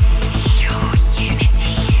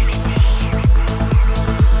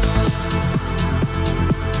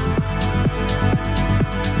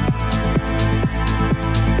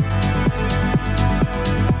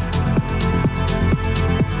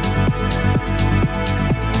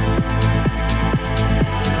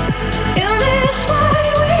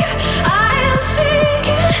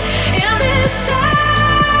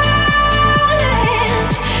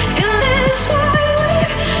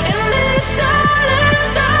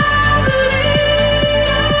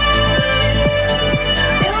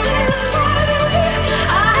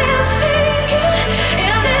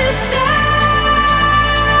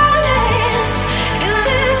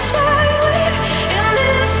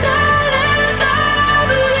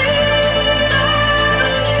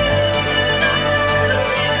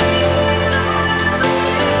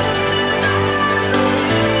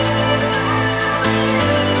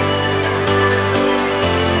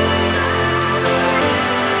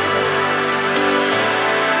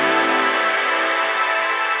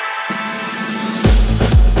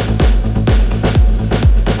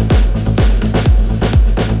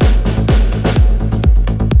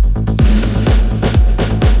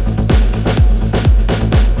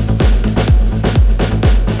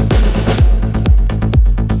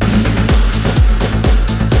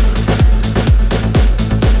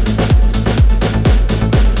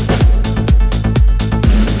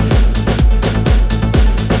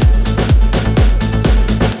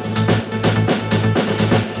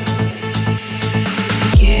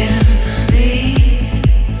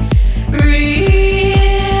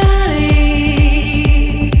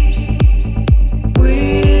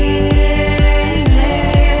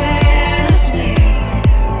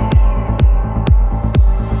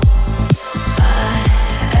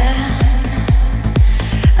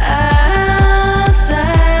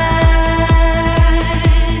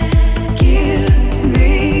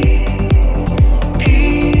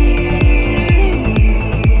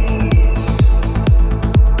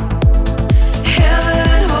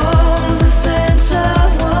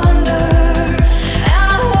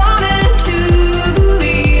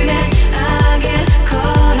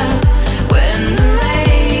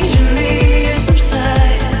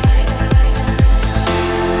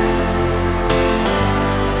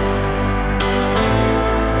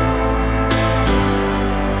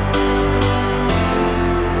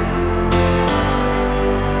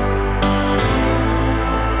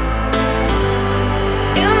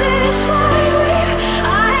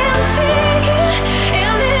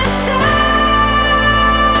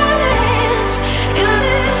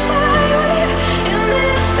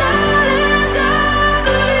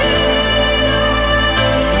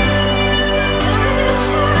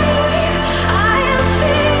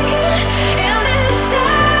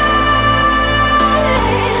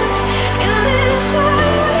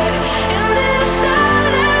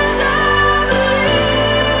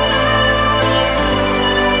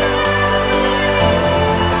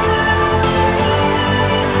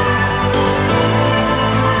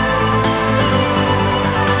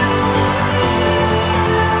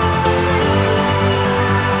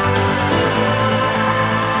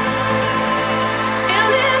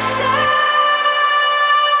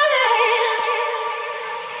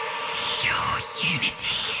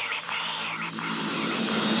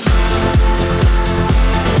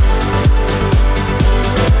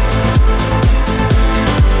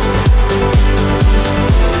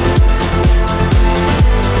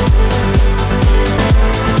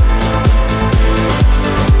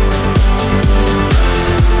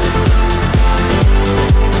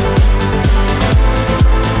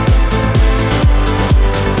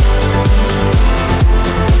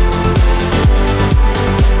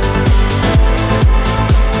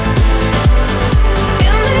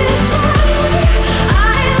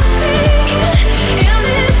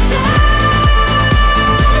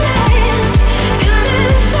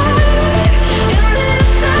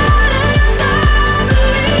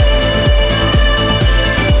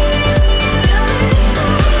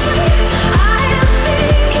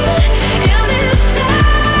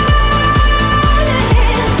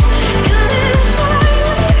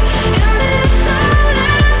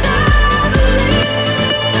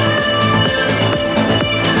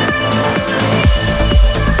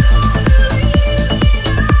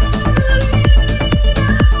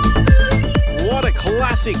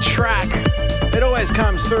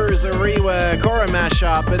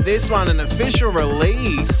 But this one, an official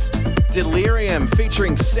release, Delirium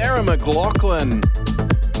featuring Sarah McLachlan.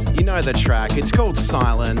 You know the track, it's called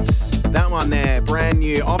Silence. That one there, brand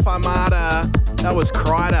new, off Armada. That was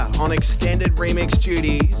Kreider on extended remix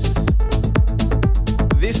duties.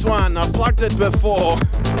 This one, I've plugged it before.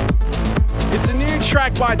 It's a new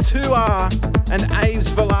track by 2R and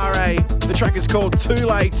Aves Volare. The track is called Too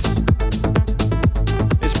Late.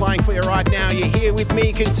 It's playing for you right now. You're here with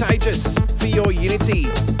me, Contagious, for your Unity.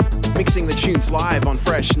 Mixing the tunes live on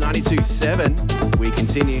Fresh 92.7. We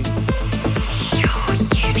continue. Your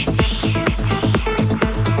Unity.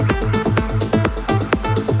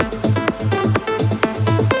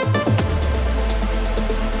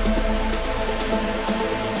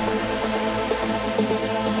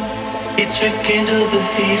 It's rekindled the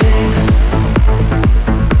feelings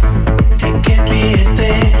that kept me at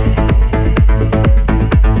bay.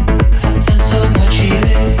 I've done so much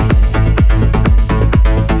healing.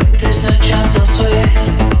 There's no chance I'll sway.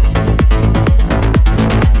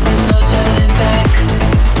 There's no turning back.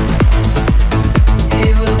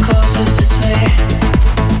 It will cause us dismay.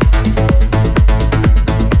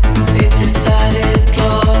 We decided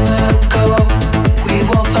long ago we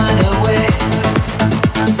won't find a way.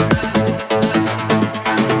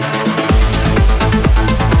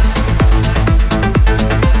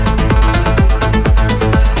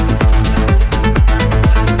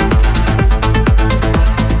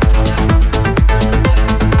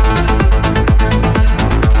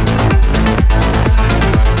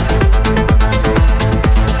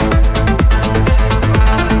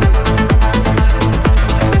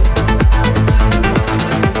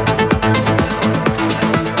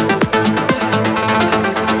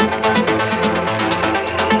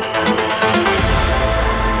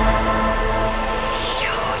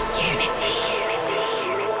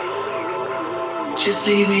 Just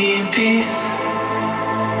leave me in peace.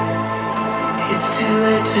 It's too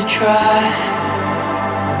late to try.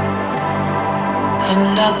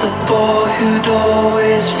 I'm not the boy who'd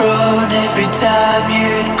always run every time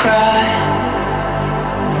you'd cry.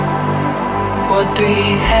 What we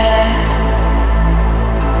had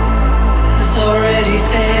has already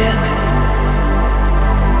failed.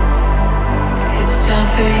 It's time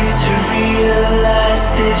for you to realize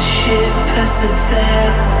this ship has set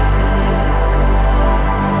sail.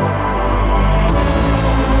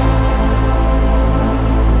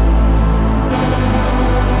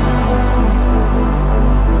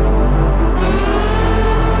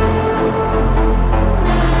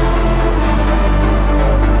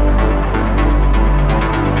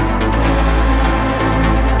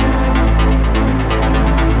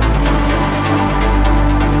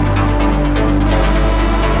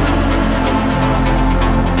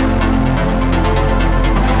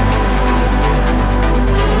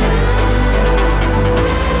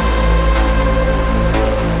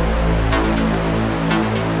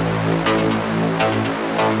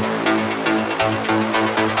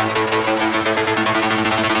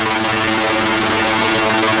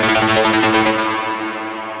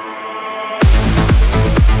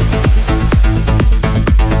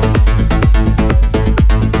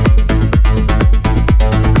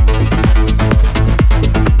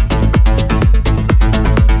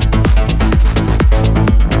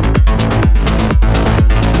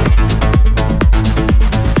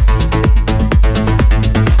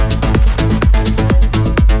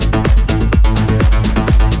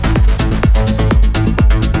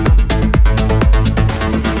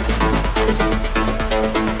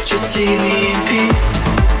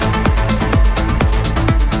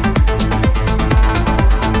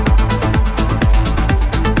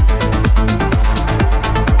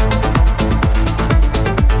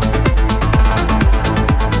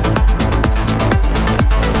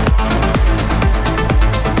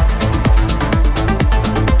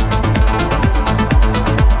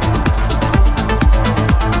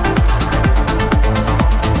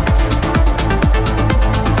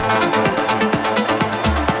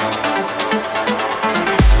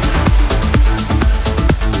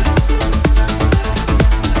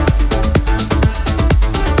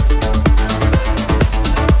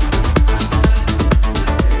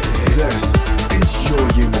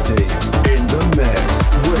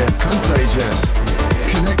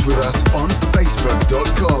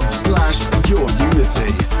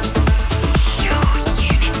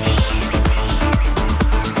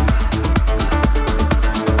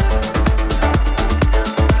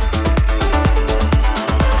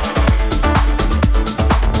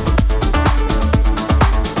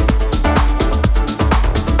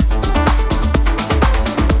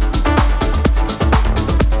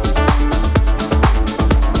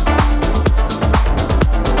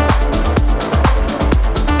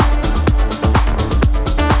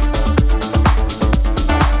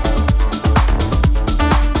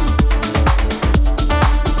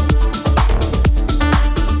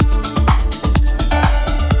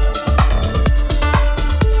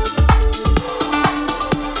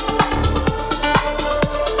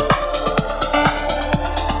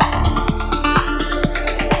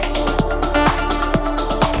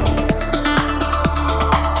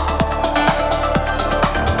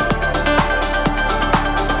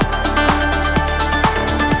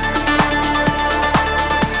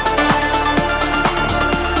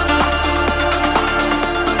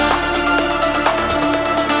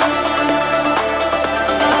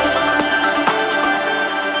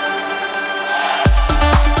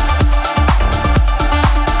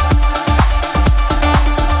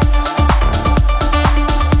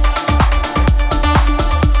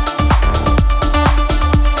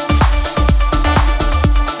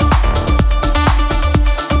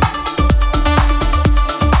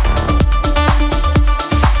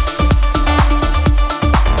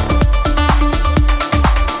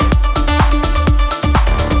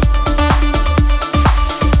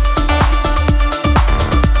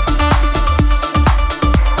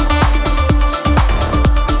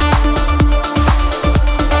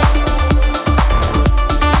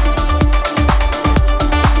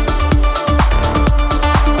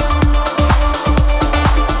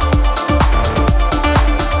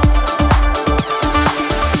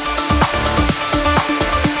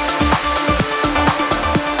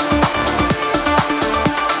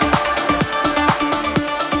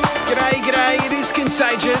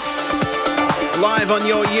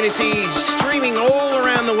 streaming all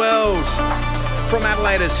around the world from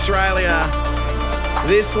Adelaide, Australia.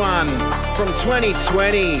 This one from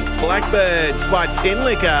 2020, Blackbirds by Tin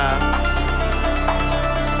Liquor.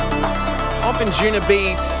 Off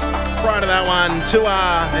Anjunabeats. Prior to that one,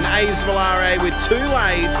 Tua and Aves Volare with Too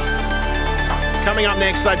Late. Coming up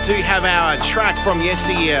next, I do have our track from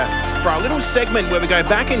yesteryear for our little segment where we go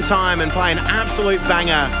back in time and play an absolute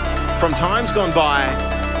banger from times gone by.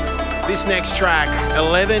 This next track,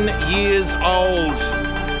 11 years old.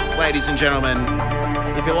 Ladies and gentlemen,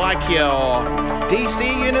 if you like your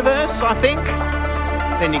DC universe, I think,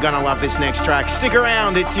 then you're going to love this next track. Stick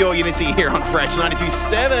around, it's your Unity here on Fresh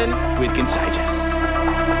 92.7 with Contagious.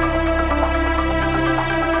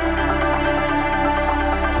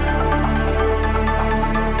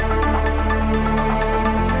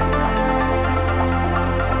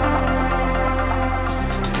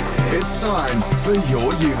 It's time for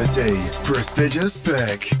your Unity Prestigious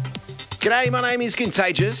Pick. G'day, my name is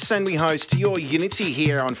Contagious and we host your Unity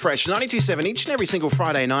here on Fresh 92.7 each and every single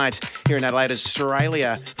Friday night here in Adelaide,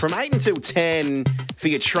 Australia from 8 until 10 for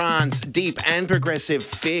your trance, deep and progressive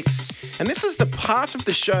fix. And this is the part of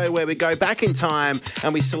the show where we go back in time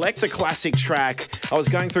and we select a classic track. I was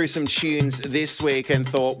going through some tunes this week and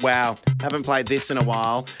thought, wow, haven't played this in a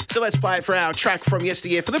while. So let's play it for our track from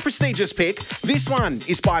yesteryear for the prestigious pick. This one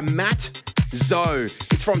is by Matt Zoe.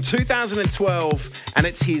 It's from 2012 and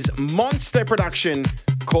it's his monster production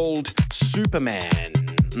called Superman.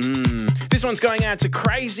 This one's going out to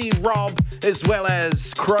Crazy Rob as well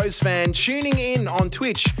as Crows Fan tuning in on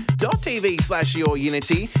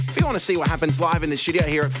twitch.tv/yourunity. If you want to see what happens live in the studio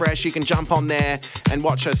here at Fresh, you can jump on there and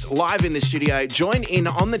watch us live in the studio. Join in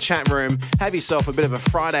on the chat room, have yourself a bit of a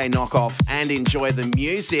Friday knockoff and enjoy the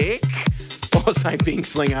music. Also, Pink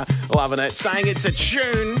Slinger, loving it, saying it's a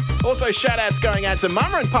tune. Also, shout-outs going out to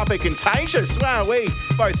Mama and Papa Contagious. Wow, we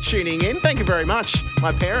both tuning in. Thank you very much.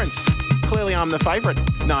 My parents. Clearly, I'm the favourite.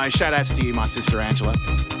 No, shout-outs to you, my sister Angela.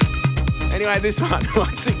 Anyway, this one,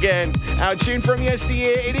 once again, our tune from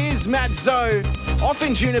yesteryear. It is Matt Zoe, off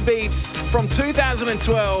Anjunabeats from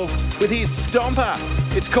 2012 with his Stomper.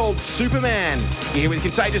 It's called Superman. You're here with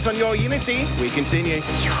Contagious on your Unity. We continue.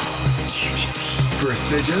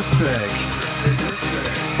 Prestigious Pick. Prestigious Pick.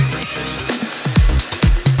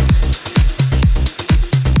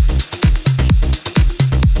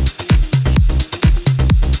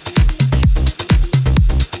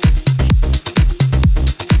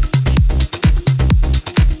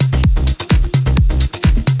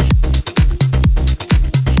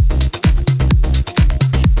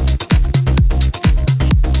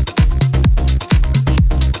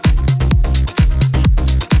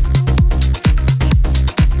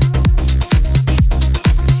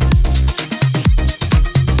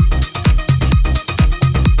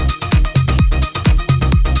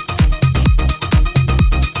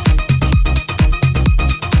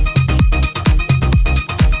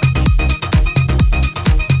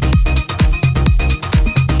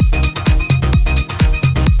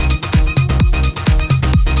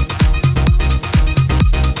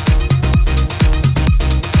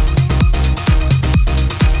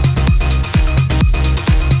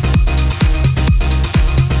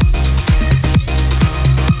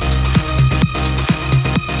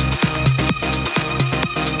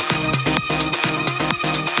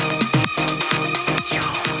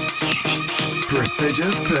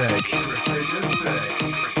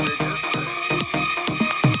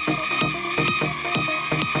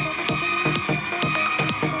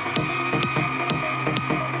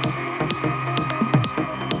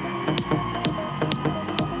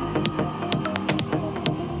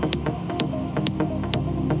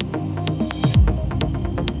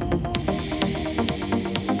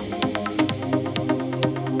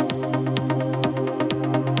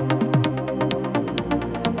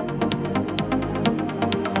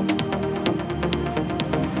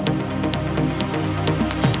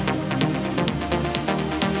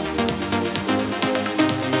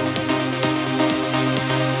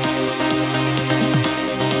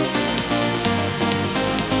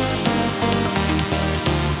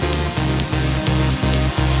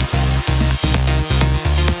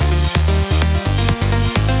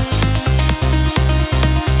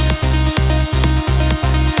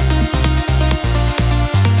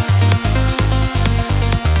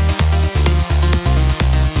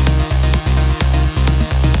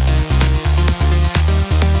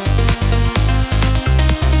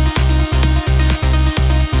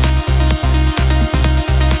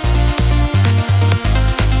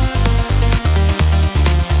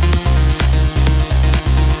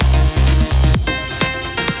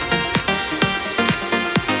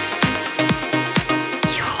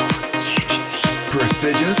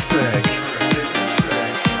 prestigious pick.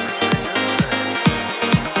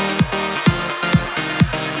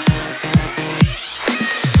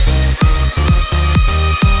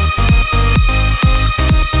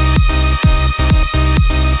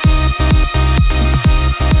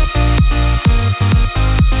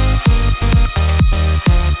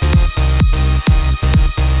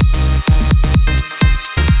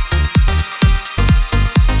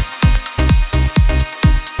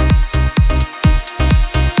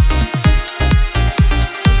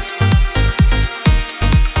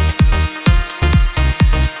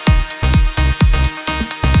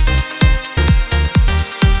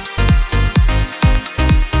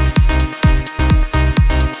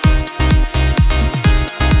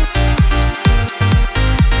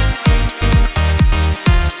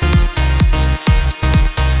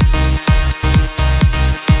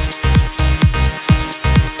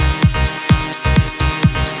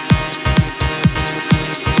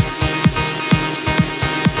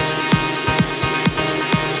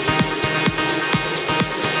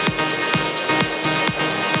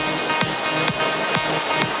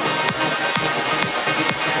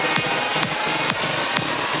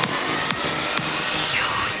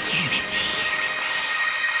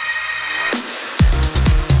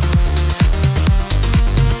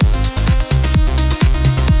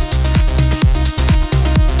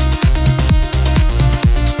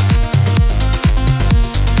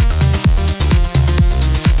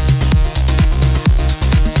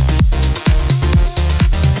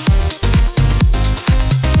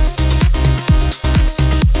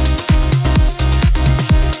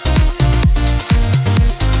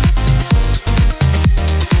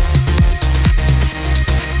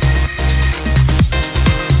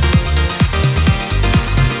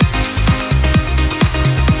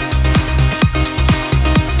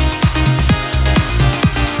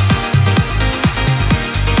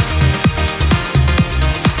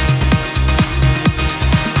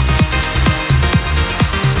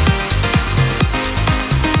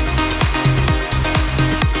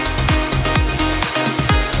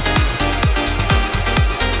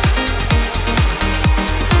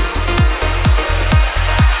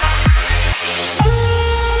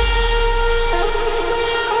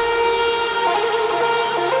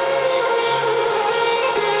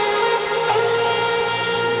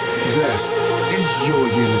 This is your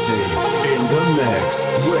Unity in the mix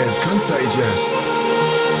with Contagious.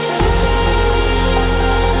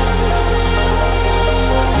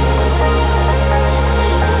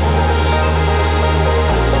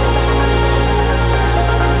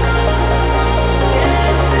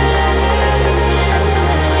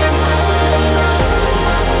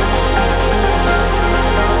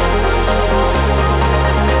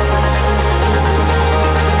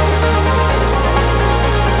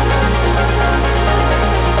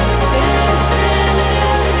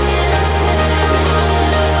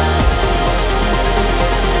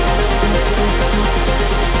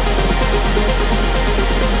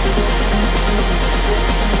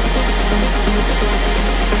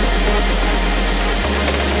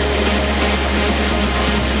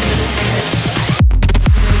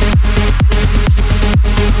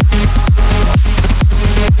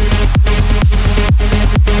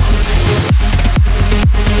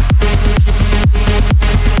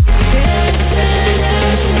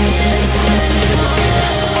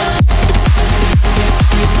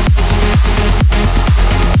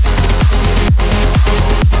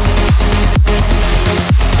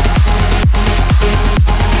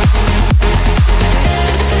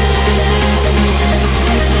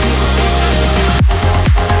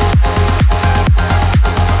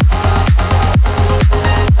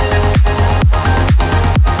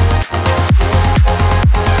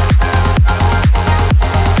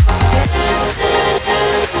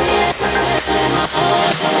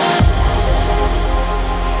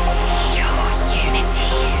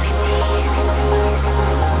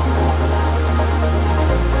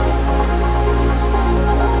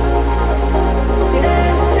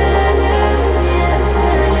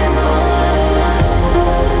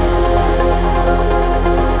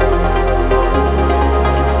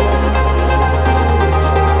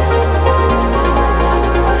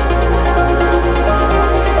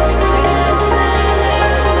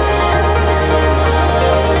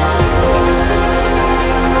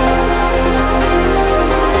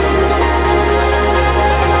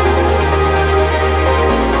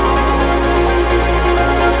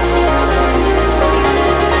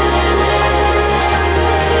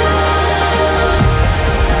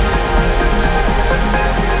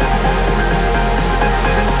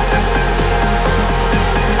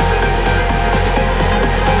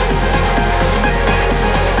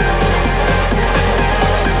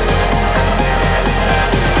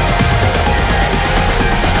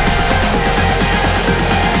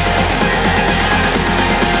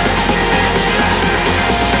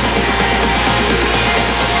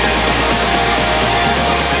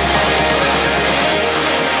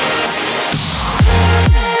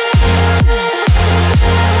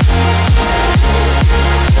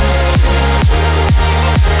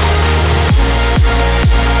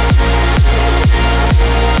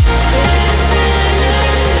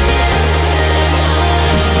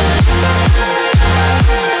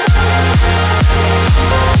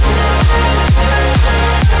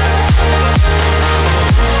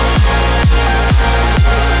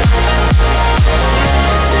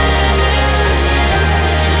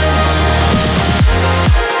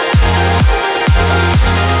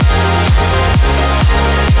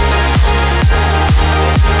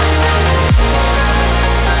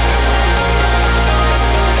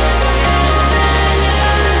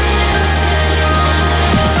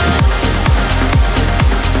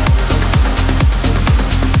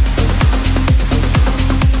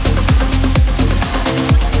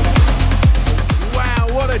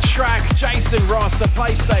 track, Jason Ross, a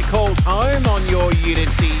place they called home on your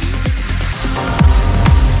Unity.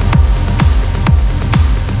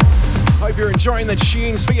 Hope you're enjoying the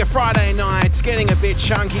tunes for your Friday night. It's getting a bit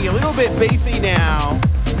chunky, a little bit beefy now.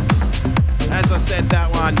 As I said, that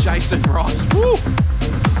one, Jason Ross. Woo!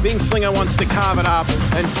 Bing Slinger wants to carve it up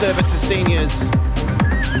and serve it to seniors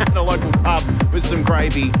at a local pub with some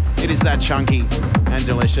gravy. It is that chunky and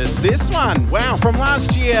delicious. This one, wow, from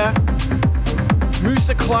last year,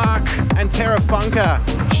 Musa Clark and Terra Funka,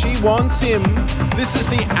 She Wants Him. This is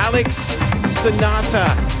the Alex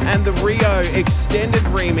Sonata and the Rio extended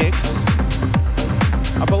remix.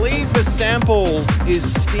 I believe the sample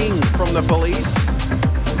is Sting from The Police.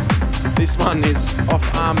 This one is off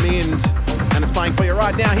Armand and it's playing for you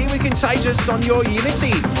right now. Here we Contagious on your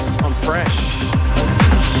Unity on Fresh.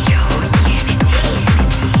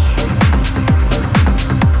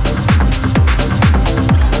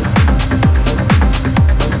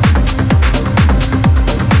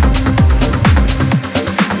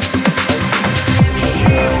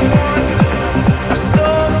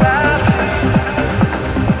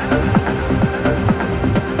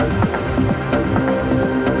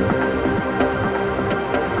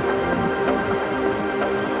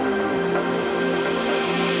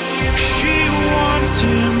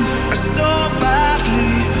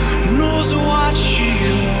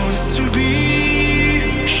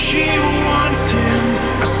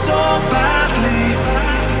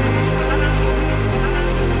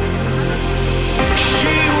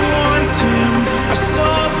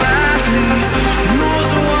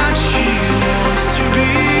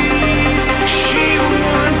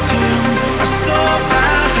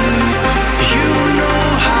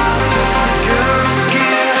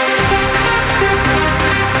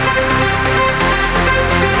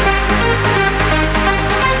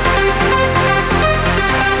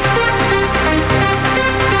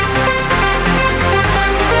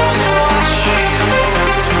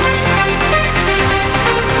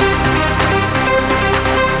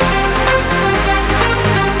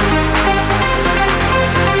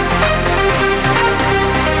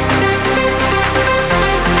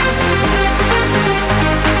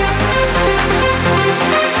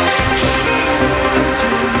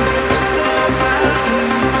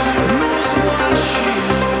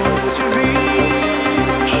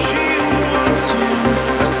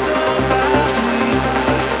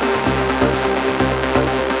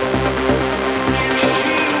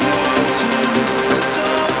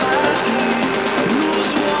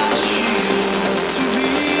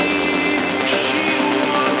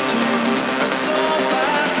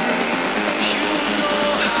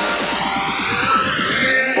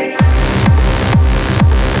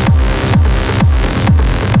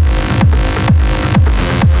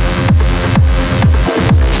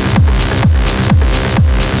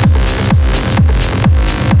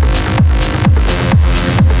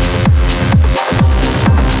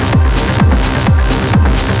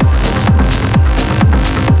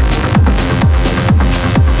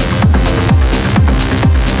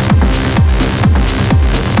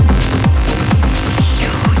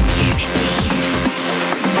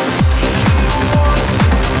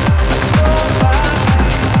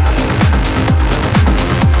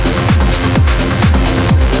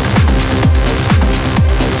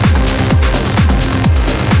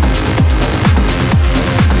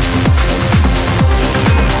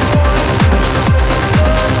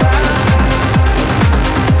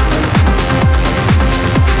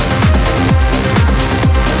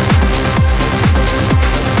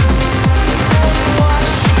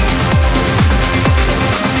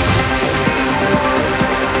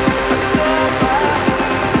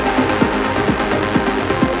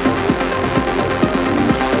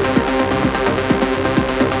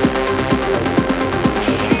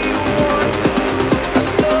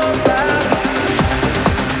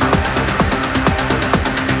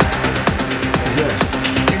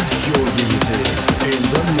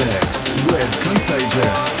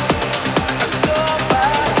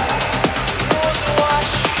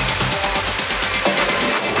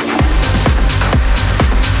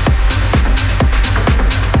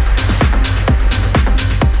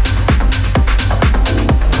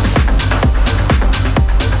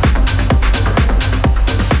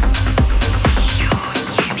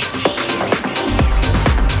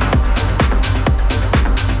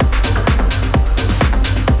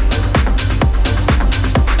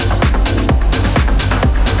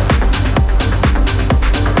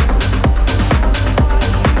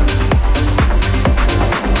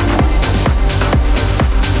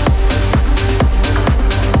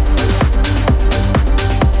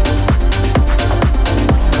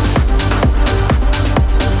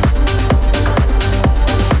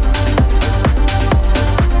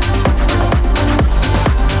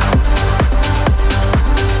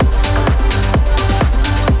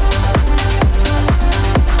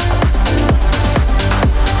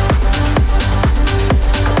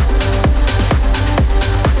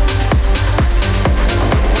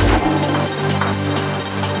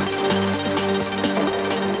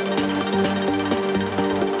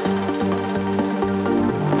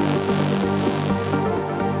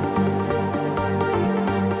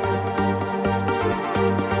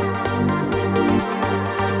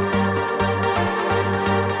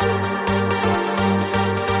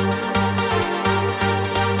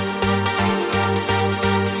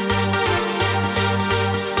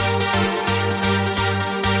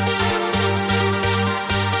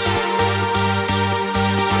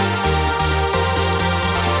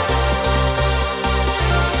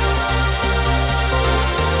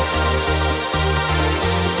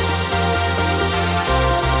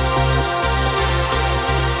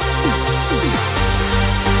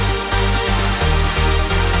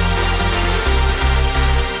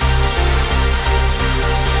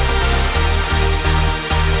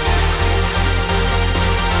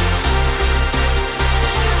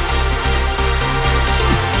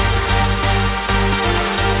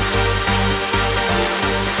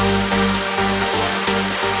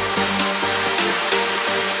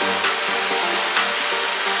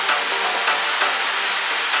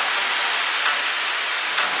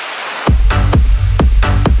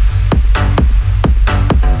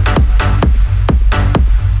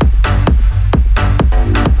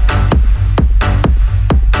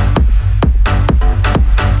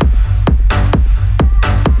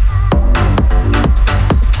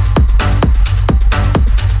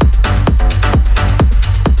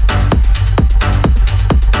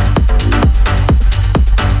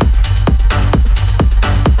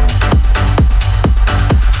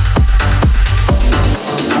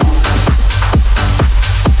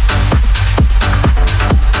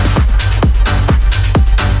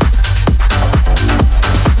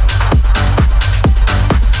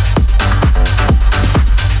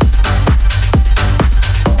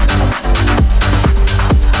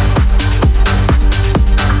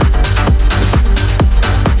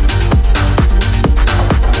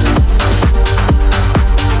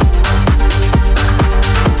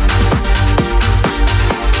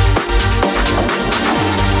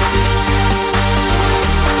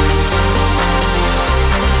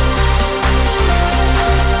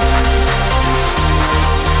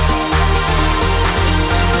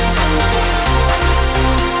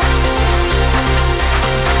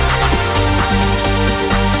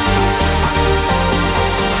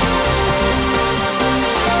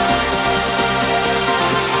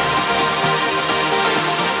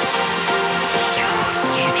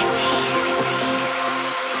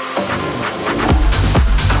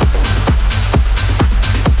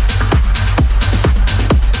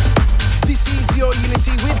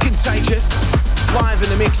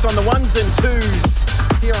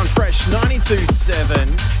 Fresh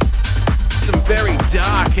 92.7. Some very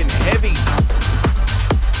dark and heavy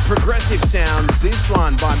progressive sounds. This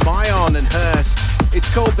one by Maor and Hurst. It's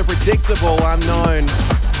called The Predictable Unknown.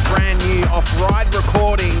 Brand new off-ride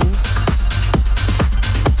recordings.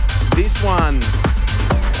 This one.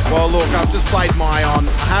 Well, look, I've just played Maor.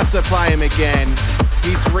 I have to play him again.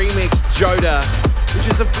 He's remixed Joda, which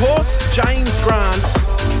is, of course, James Grant.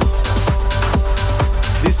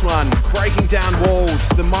 This one, Breaking Down Walls,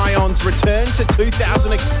 the Maor's Return to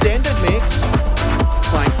 2000 extended mix.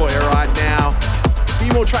 Playing for you right now. A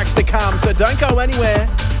few more tracks to come, so don't go anywhere.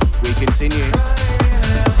 We continue.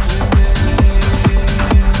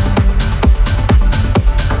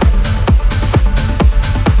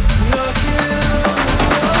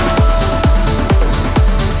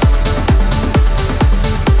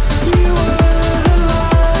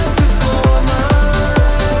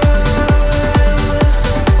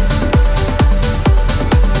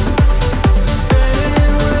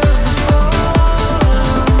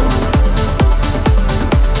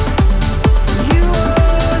 You were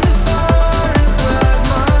the fire.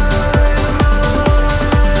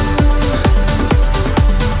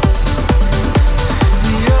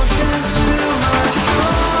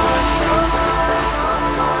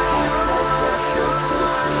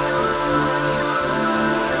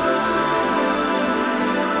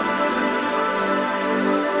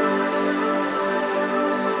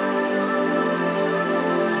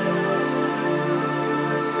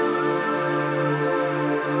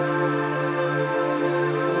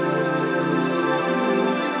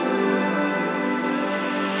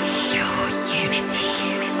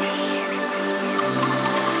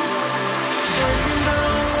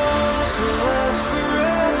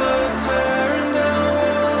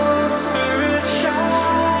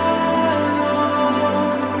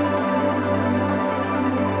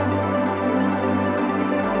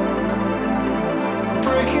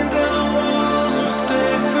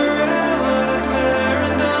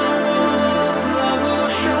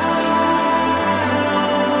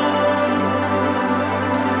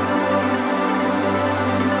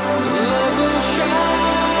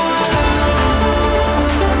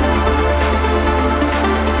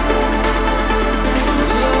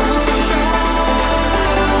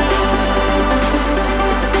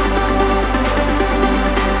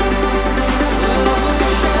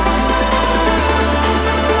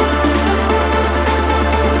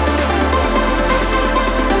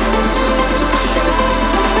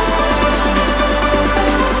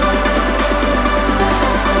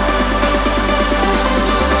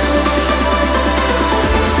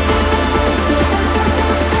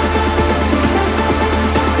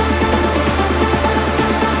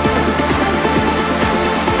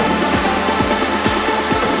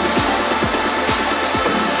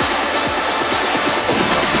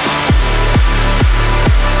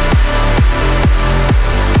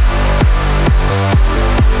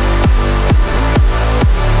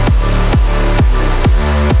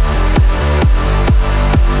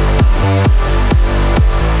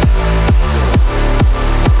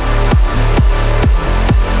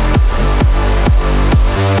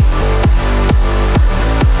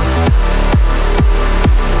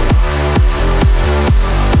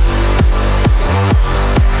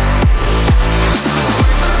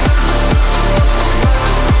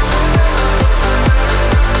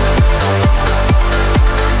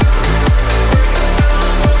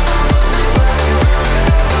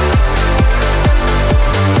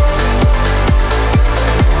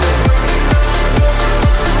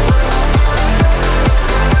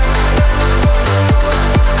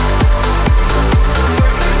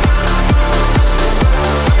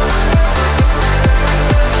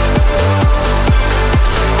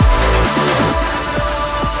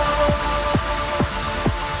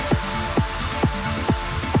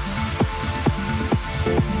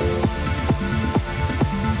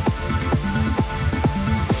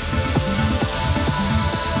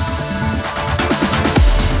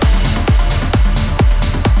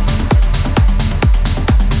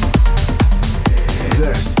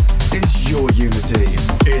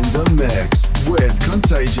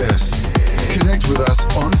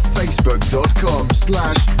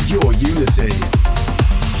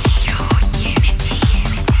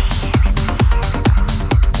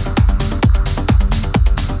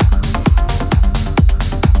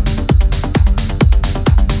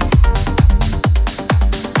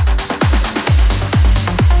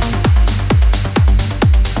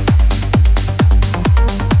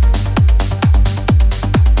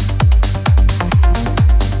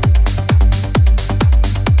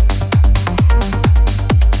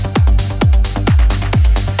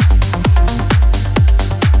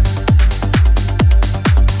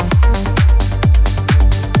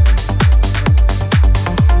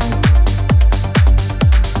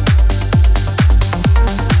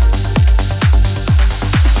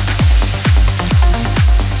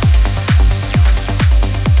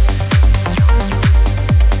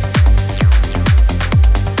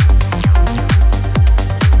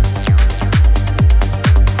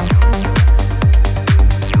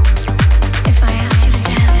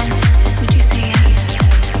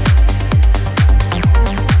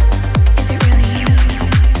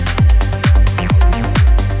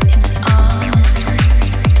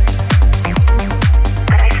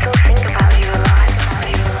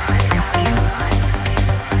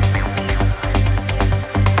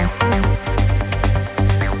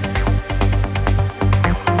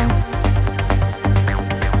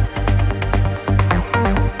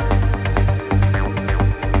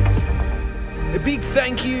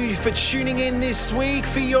 tuning in this week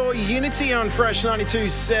for your Unity on Fresh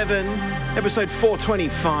 92.7, episode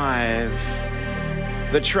 425.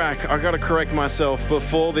 The track, I got to correct myself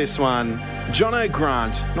before this one, Jono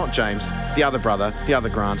Grant, not James, the other brother, the other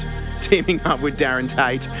Grant, teaming up with Darren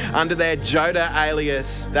Tate under their Joda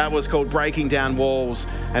alias. That was called Breaking Down Walls,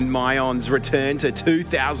 and Myon's return to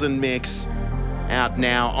 2000 mix. Out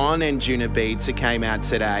now on Anjunabeats. It came out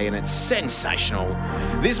today and it's sensational.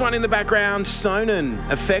 This one in the background,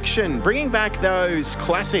 Sonnen, Affection, bringing back those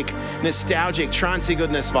classic, nostalgic, trancey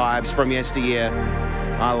goodness vibes from yesteryear.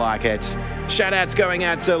 I like it. Shout outs going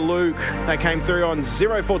out to Luke. They came through on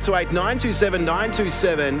 0428 927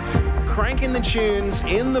 927. Cranking the tunes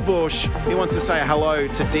in the bush. He wants to say hello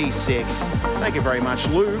to D6. Thank you very much,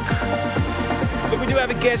 Luke. Look, we do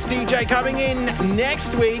have a guest DJ coming in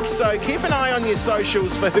next week, so keep an eye on your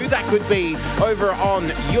socials for who that could be over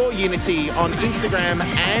on Your Unity on Instagram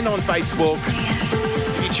and on Facebook.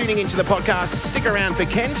 If you're tuning into the podcast, stick around for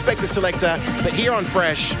Ken Spector Selector, but here on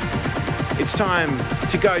Fresh, it's time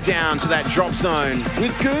to go down to that drop zone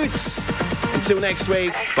with Goots. Until next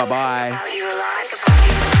week, bye-bye.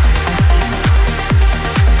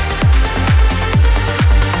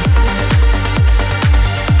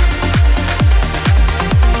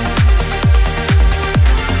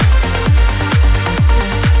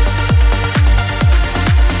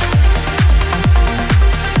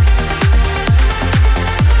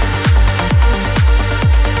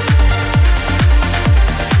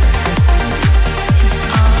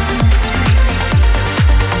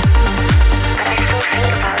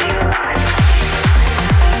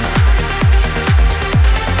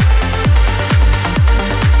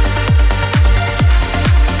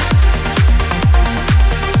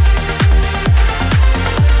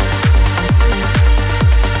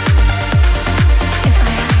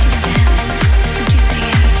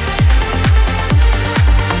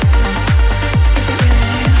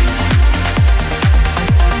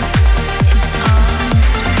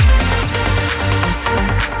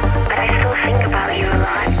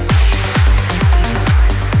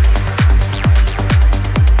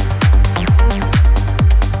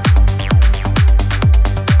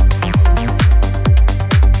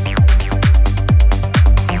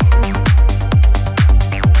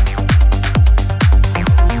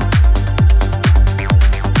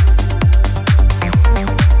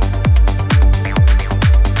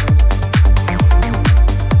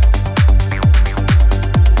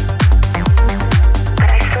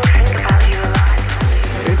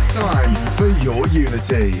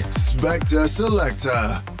 Spector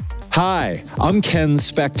Selector. Hi, I'm Ken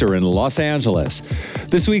Spector in Los Angeles.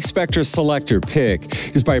 This week's Spector Selector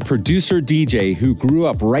pick is by a producer DJ who grew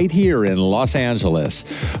up right here in Los Angeles,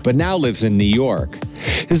 but now lives in New York.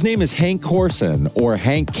 His name is Hank Corson, or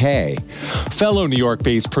Hank K. Fellow New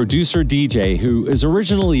York-based producer DJ who is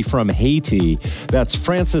originally from Haiti, that's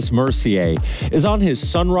Francis Mercier, is on his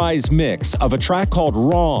Sunrise mix of a track called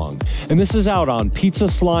Wrong, and this is out on Pizza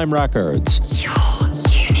Slime Records.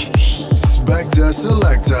 Spector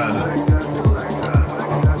Selector.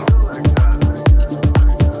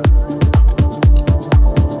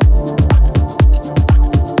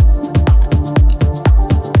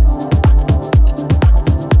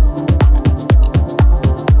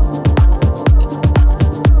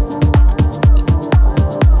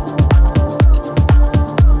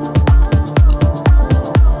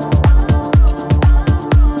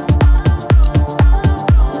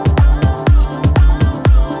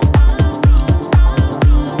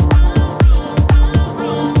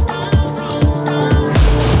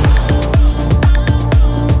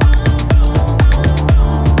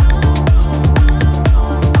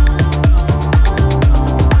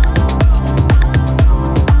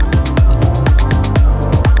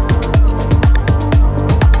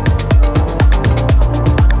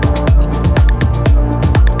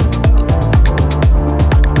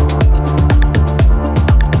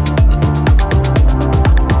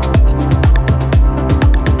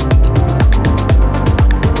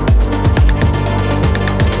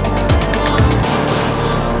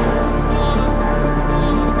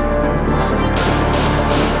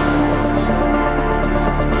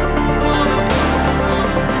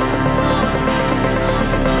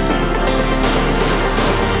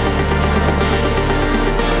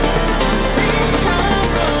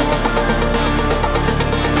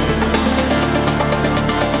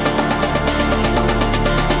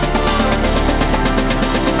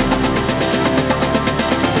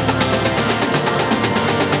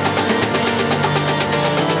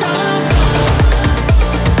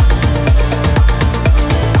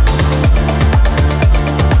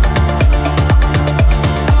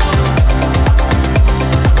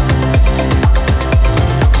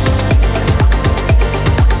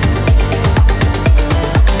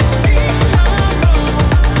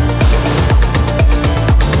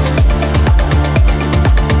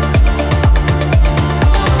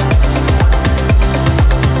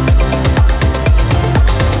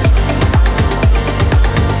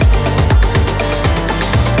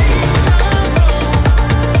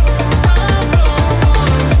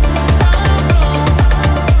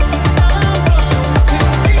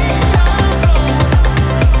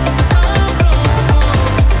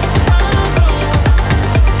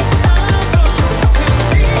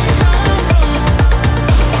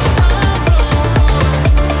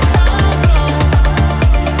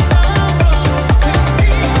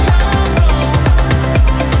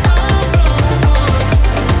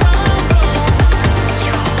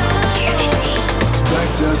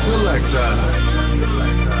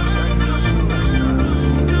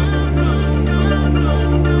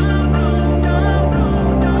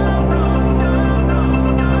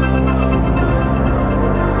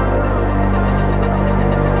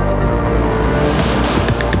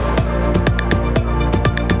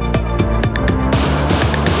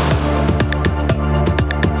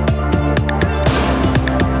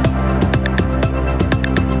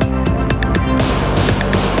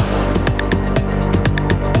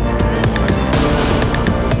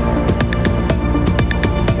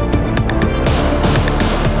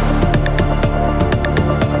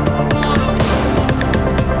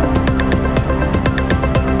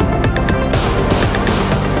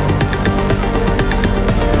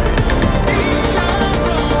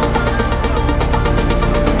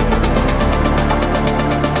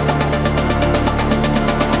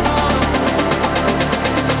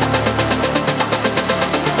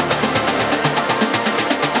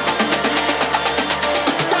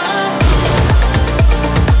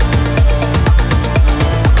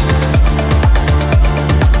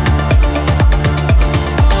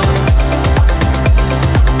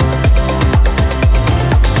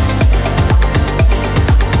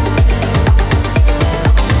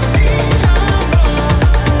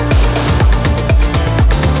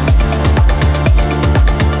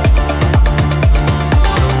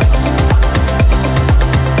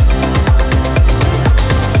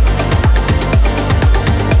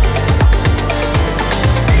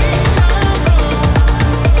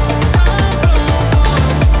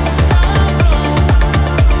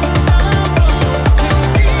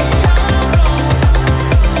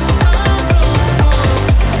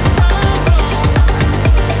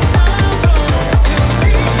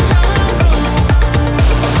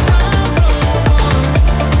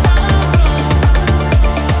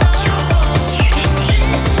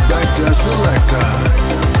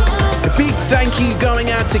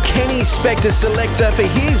 to Kenny Spector Selector for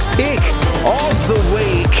his pick of the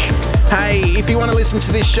week. Hey, if you want to listen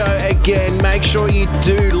to this show again, make sure you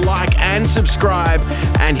do like and subscribe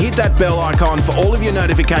and hit that bell icon for all of your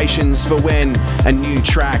notifications for when a new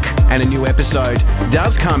track and a new episode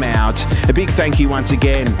does come out. A big thank you once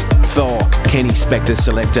again for Kenny Spector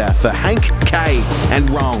Selector for Hank K and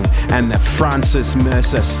Wrong and the Francis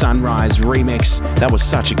Mercer Sunrise remix. That was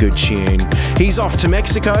such a good tune. He's off to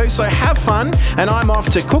Mexico, so have fun, and I'm off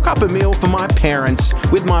to cook up a meal for my parents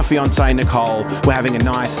with my fiancée Nicole. We're having a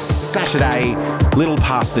nice Saturday little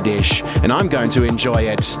pasta dish, and I'm going to enjoy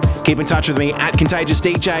it. Keep in touch with me at Contagious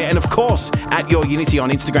DJ and of course at Your Unity on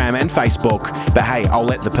Instagram and Facebook. But hey, I'll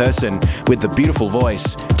let the person with the beautiful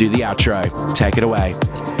voice do the outro. Take it away.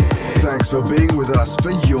 Thanks for being with us for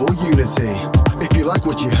Your Unity. If you like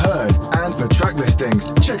what you heard and for track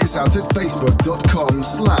listings, check us out at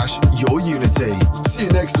facebook.com/yourunity. See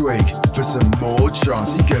you next week for some more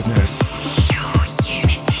trancey goodness.